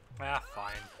man. Ah,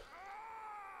 fine.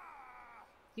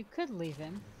 you could leave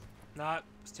him. No,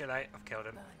 it's too late. I've killed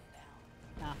him.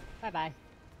 Ah, bye-bye.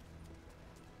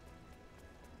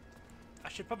 I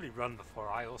should probably run before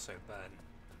I also burn.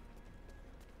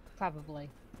 Probably.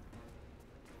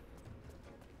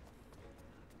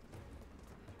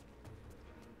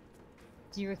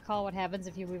 Do you recall what happens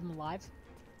if you leave him alive?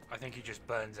 I think he just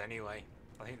burns anyway.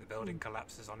 I think the building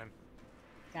collapses on him.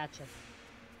 Gotcha.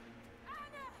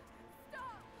 Anna,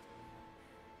 stop.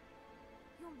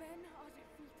 Your men are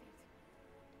defeated.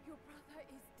 Your brother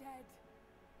is dead.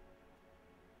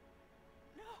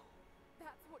 No.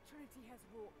 That's what Trinity has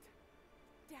wrought.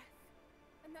 Death.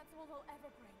 And that's all they'll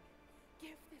ever bring.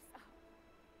 Give this up.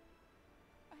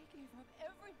 I gave up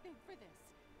everything for this.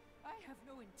 I have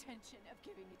no intention of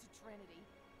giving it to Trinity.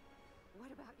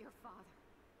 What about your father?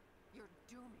 You're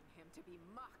dooming him to be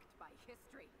mocked by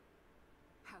history.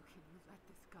 How can you let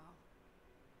this go?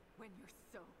 When you're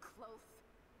so close?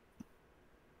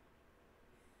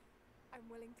 I'm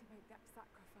willing to make that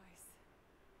sacrifice.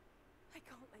 I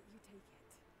can't let you take it.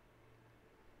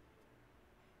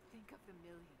 Think of the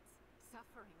millions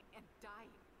suffering and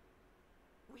dying.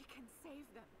 We can save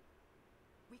them.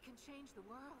 We can change the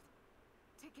world.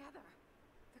 Together.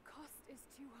 The cost is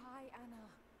too high, Anna.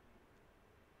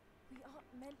 We aren't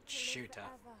meant to Shoot her.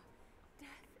 live forever.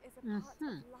 Death is a part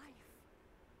of life.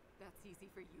 That's easy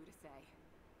for you to say.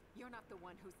 You're not the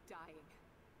one who's dying.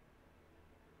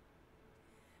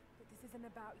 But this isn't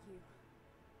about you.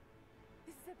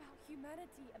 This is about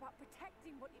humanity, about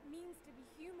protecting what it means to be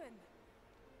human.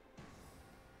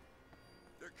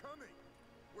 They're coming.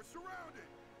 We're surrounded.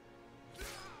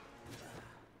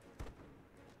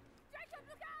 Jacob,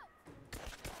 look out!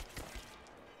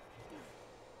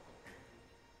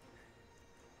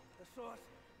 The sword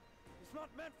is not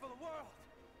meant for the world.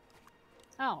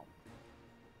 Oh.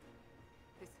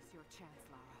 This is your chance,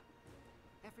 Lara.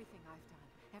 Everything I've done,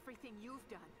 everything you've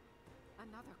done.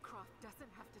 Another Croft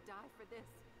doesn't have to die for this.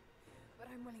 But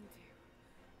I'm willing to.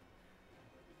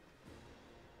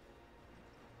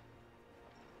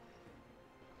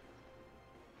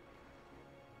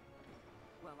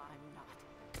 Well, I'm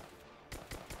not.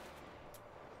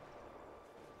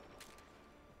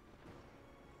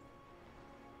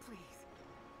 Please.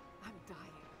 I'm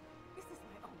dying. This is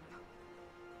my only hope.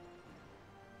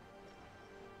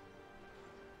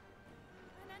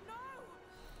 Anna, no!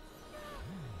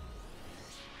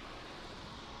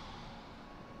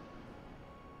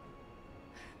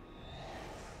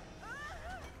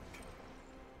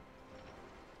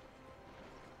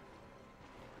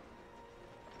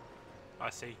 I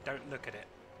see. Don't look at it.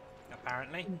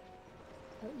 Apparently.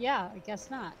 Yeah, I guess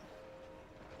not.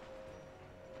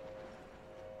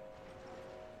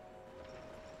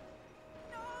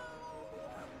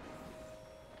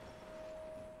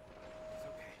 It's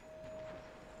okay.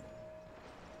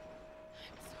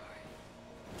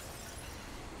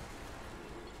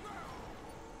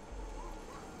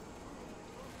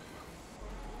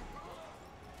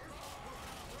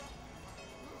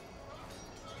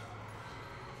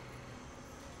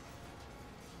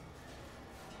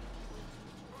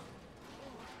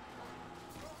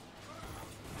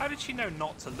 How did she know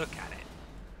not to look at it?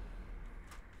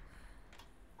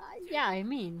 Yeah, I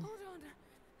mean, Hold on.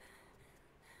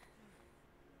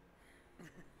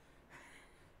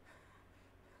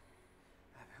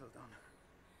 I've held on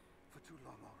for too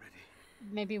long already.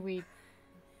 maybe we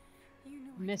You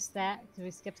know missed that because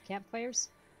we skipped campfires.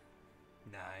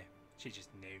 No, she just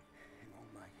knew. In all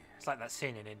my years. It's like that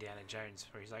scene in Indiana Jones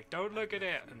where he's like, "Don't look at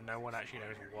it," and no one actually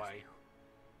knows why,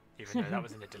 even though that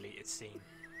was in a deleted scene.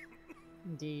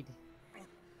 Indeed.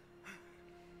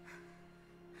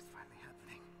 It's finally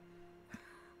happening.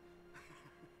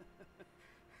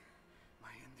 My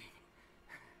ending.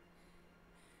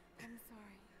 I'm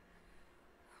sorry.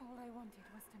 All I wanted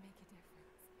was to make a difference.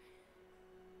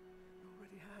 You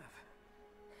already have.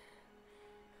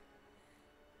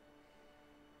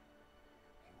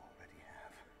 You already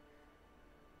have.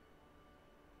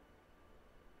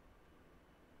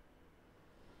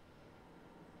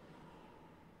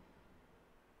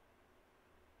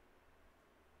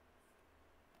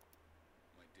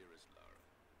 My dearest Lara,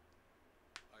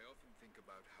 I often think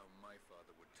about how my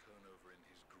father would turn over in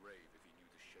his grave if he knew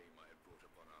the shame I had brought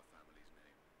upon our family's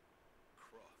name.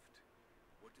 Croft.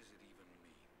 What does it even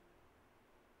mean?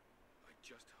 I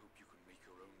just hope you can make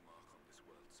your own mark on this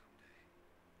world someday.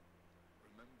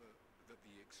 Remember that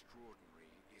the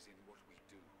extraordinary is in what we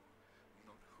do,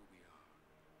 not who we are.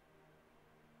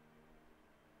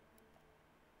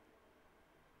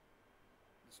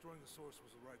 Destroying the source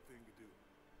was the right thing to do.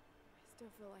 I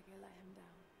still feel like I let him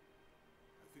down.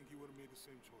 I think you would have made the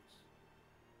same choice.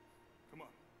 Come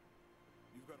on.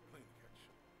 You've got a plane to catch.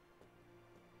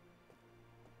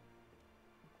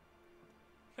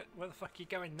 Where the fuck are you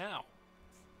going now?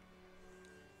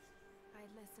 I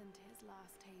listened to his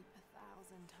last tape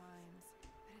 1,000 times,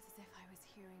 but it's as if I was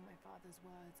hearing my father's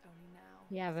words only now.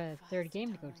 You have a for the third first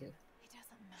game to go time. to. It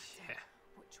doesn't matter Yeah.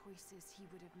 what choices he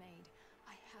would have made.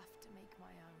 I have to make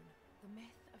my own. The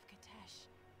myth of Katesh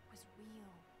was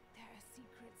real. There are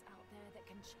secrets out there that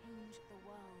can change the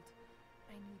world.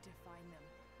 I need to find them.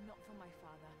 Not for my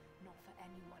father, not for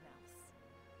anyone else.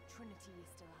 Trinity is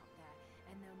still out there,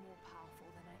 and they're more powerful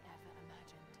than I ever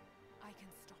imagined. I can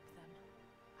stop them.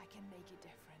 I can make a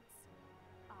difference.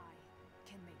 I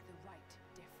can make the right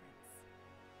difference.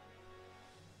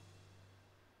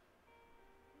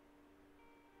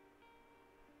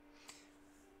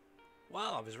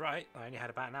 Well, I was right. I only had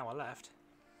about an hour left.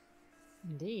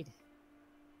 Indeed.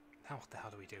 Now what the hell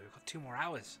do we do? We've got 2 more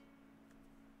hours.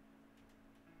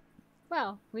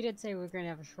 Well, we did say we were going to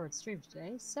have a short stream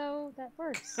today, so that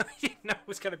works. I didn't know it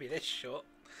was going to be this short.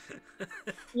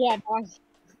 Yeah, no,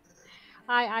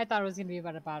 I thought it was going to be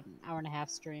about an hour and a half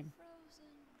stream.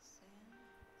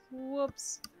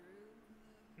 Whoops.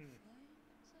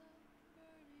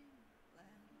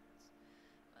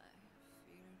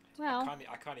 Well,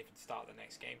 I can't even start the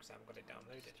next game because I haven't got it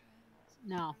downloaded.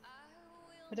 no.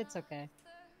 But it's okay.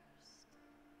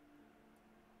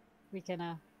 We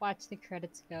can watch the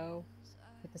credits go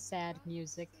with the sad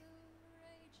music.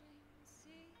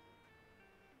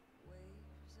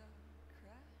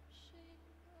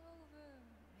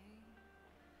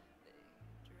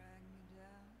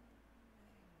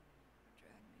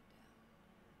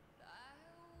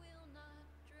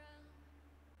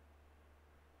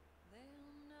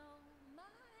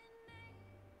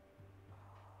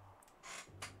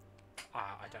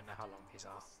 I don't know how long these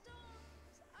are.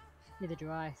 Neither do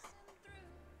I.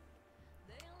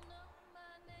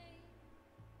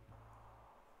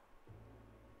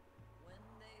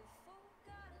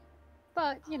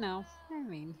 But, you know, I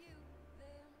mean...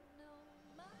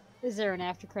 Is there an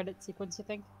after credit sequence, you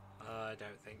think? I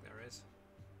don't think there is.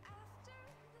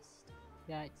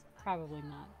 Yeah, it's probably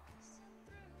not.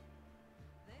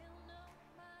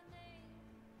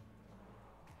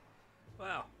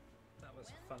 Well, that was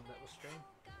a fun little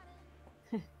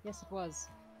stream. Yes, it was.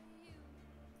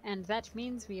 And that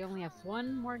means we only have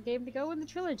one more game to go in the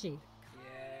trilogy.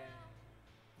 Yeah.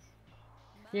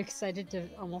 You excited to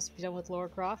almost be done with Lara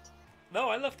Croft? No,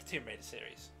 I love the Tomb Raider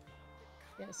series.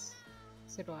 Yes,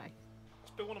 so do I.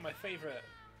 It's been one of my favourite,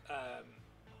 I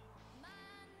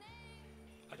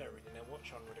don't really know what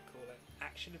genre to call it.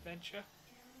 Action adventure?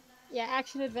 Yeah,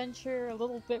 action adventure, a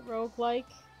little bit roguelike.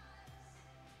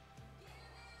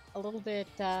 A little bit,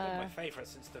 It's been my favourite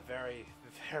since the very,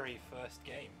 very first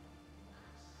game.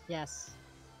 yes.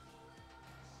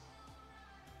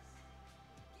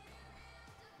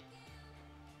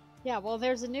 Yeah, well,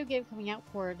 there's a new game coming out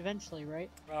for it eventually, right?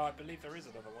 Well, I believe there is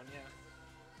another one,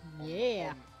 yeah.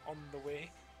 Yeah. On the way.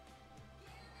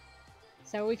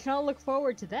 So we can all look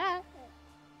forward to that.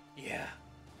 Yeah.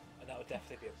 And that would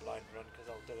definitely be a blind run because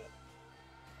I'll do it.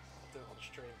 I'll do it on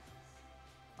stream.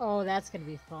 Oh, that's gonna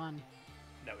be fun.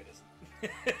 No, it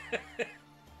isn't.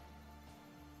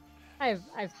 I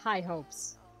have high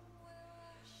hopes.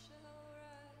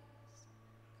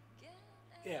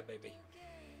 Yeah, baby.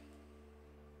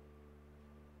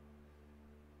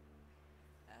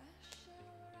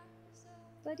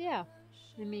 But yeah,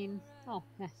 I mean, oh,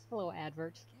 hello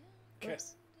advert. Okay.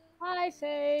 Oops. Hi,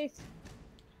 Faith.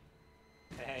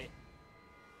 Hey.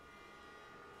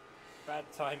 Bad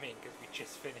timing because we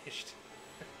just finished.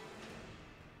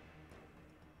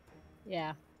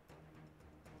 Yeah.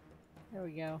 There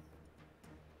we go.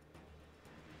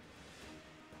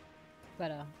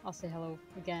 But I'll say hello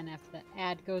again after that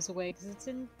ad goes away because it's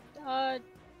in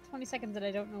 20 seconds and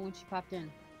I don't know when she popped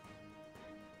in.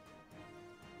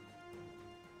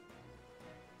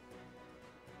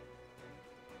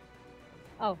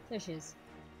 Oh, there she is.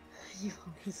 You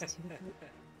always do.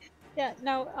 Yeah,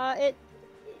 no,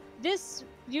 this,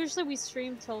 usually we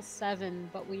stream till 7,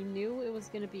 but we knew it was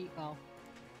gonna be, well...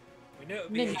 We knew it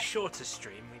would be a shorter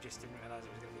stream, we just didn't realise it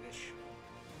was going to be this short.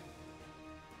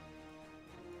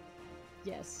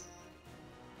 Yes.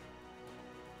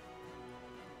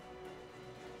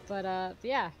 But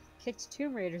yeah, kicked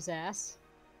Tomb Raider's ass.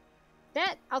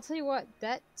 That, I'll tell you what,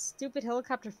 that stupid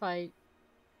helicopter fight,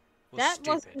 Was that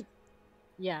stupid. wasn't,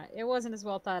 yeah, it wasn't as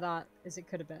well thought out as it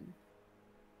could have been.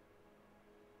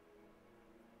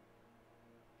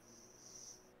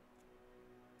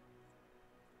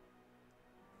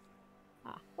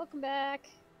 Ah, welcome back.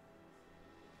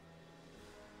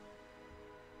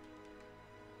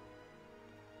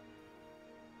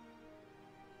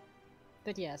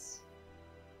 But yes.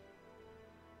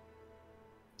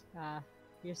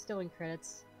 You're still in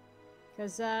credits.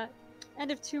 Because,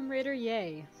 end of Tomb Raider,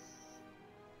 yay.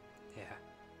 Yeah.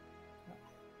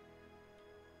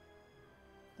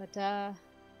 But,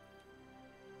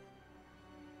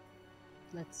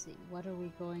 let's see, what are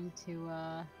we going to,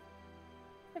 I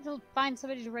have to find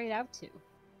somebody to raid out to. Who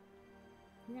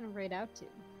are we gonna raid out to?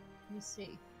 Let me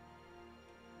see.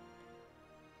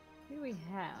 Who do we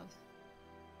have?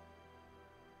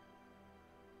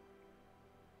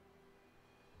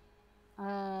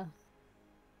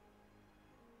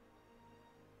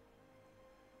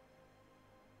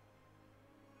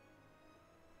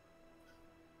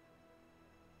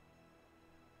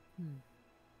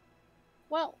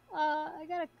 Well, I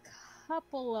got a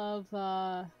couple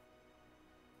of,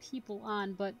 people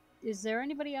on, but is there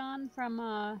anybody on from,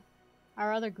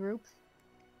 our other group?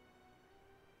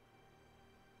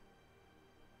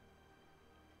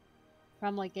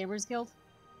 From, like, Gamers Guild?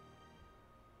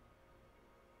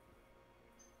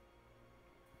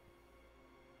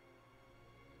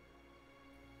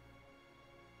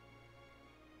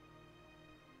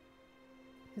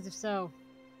 Because if so,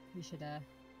 we should,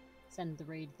 send the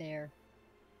raid there.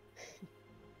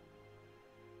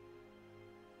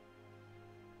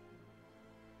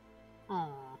 Aw.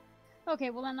 Okay,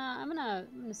 well then, I'm gonna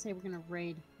say we're gonna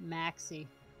raid Maxi.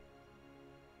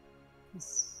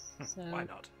 So... Why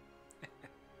not?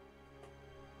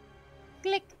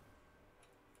 Click!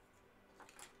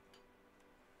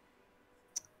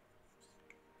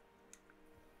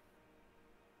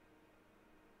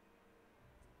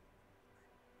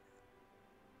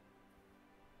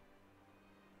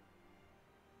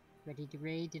 Ready to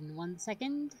raid in 1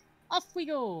 second. Off we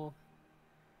go!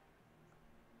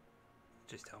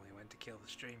 Just tell me when to kill the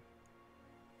stream.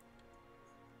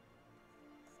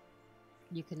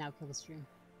 You can now kill the stream.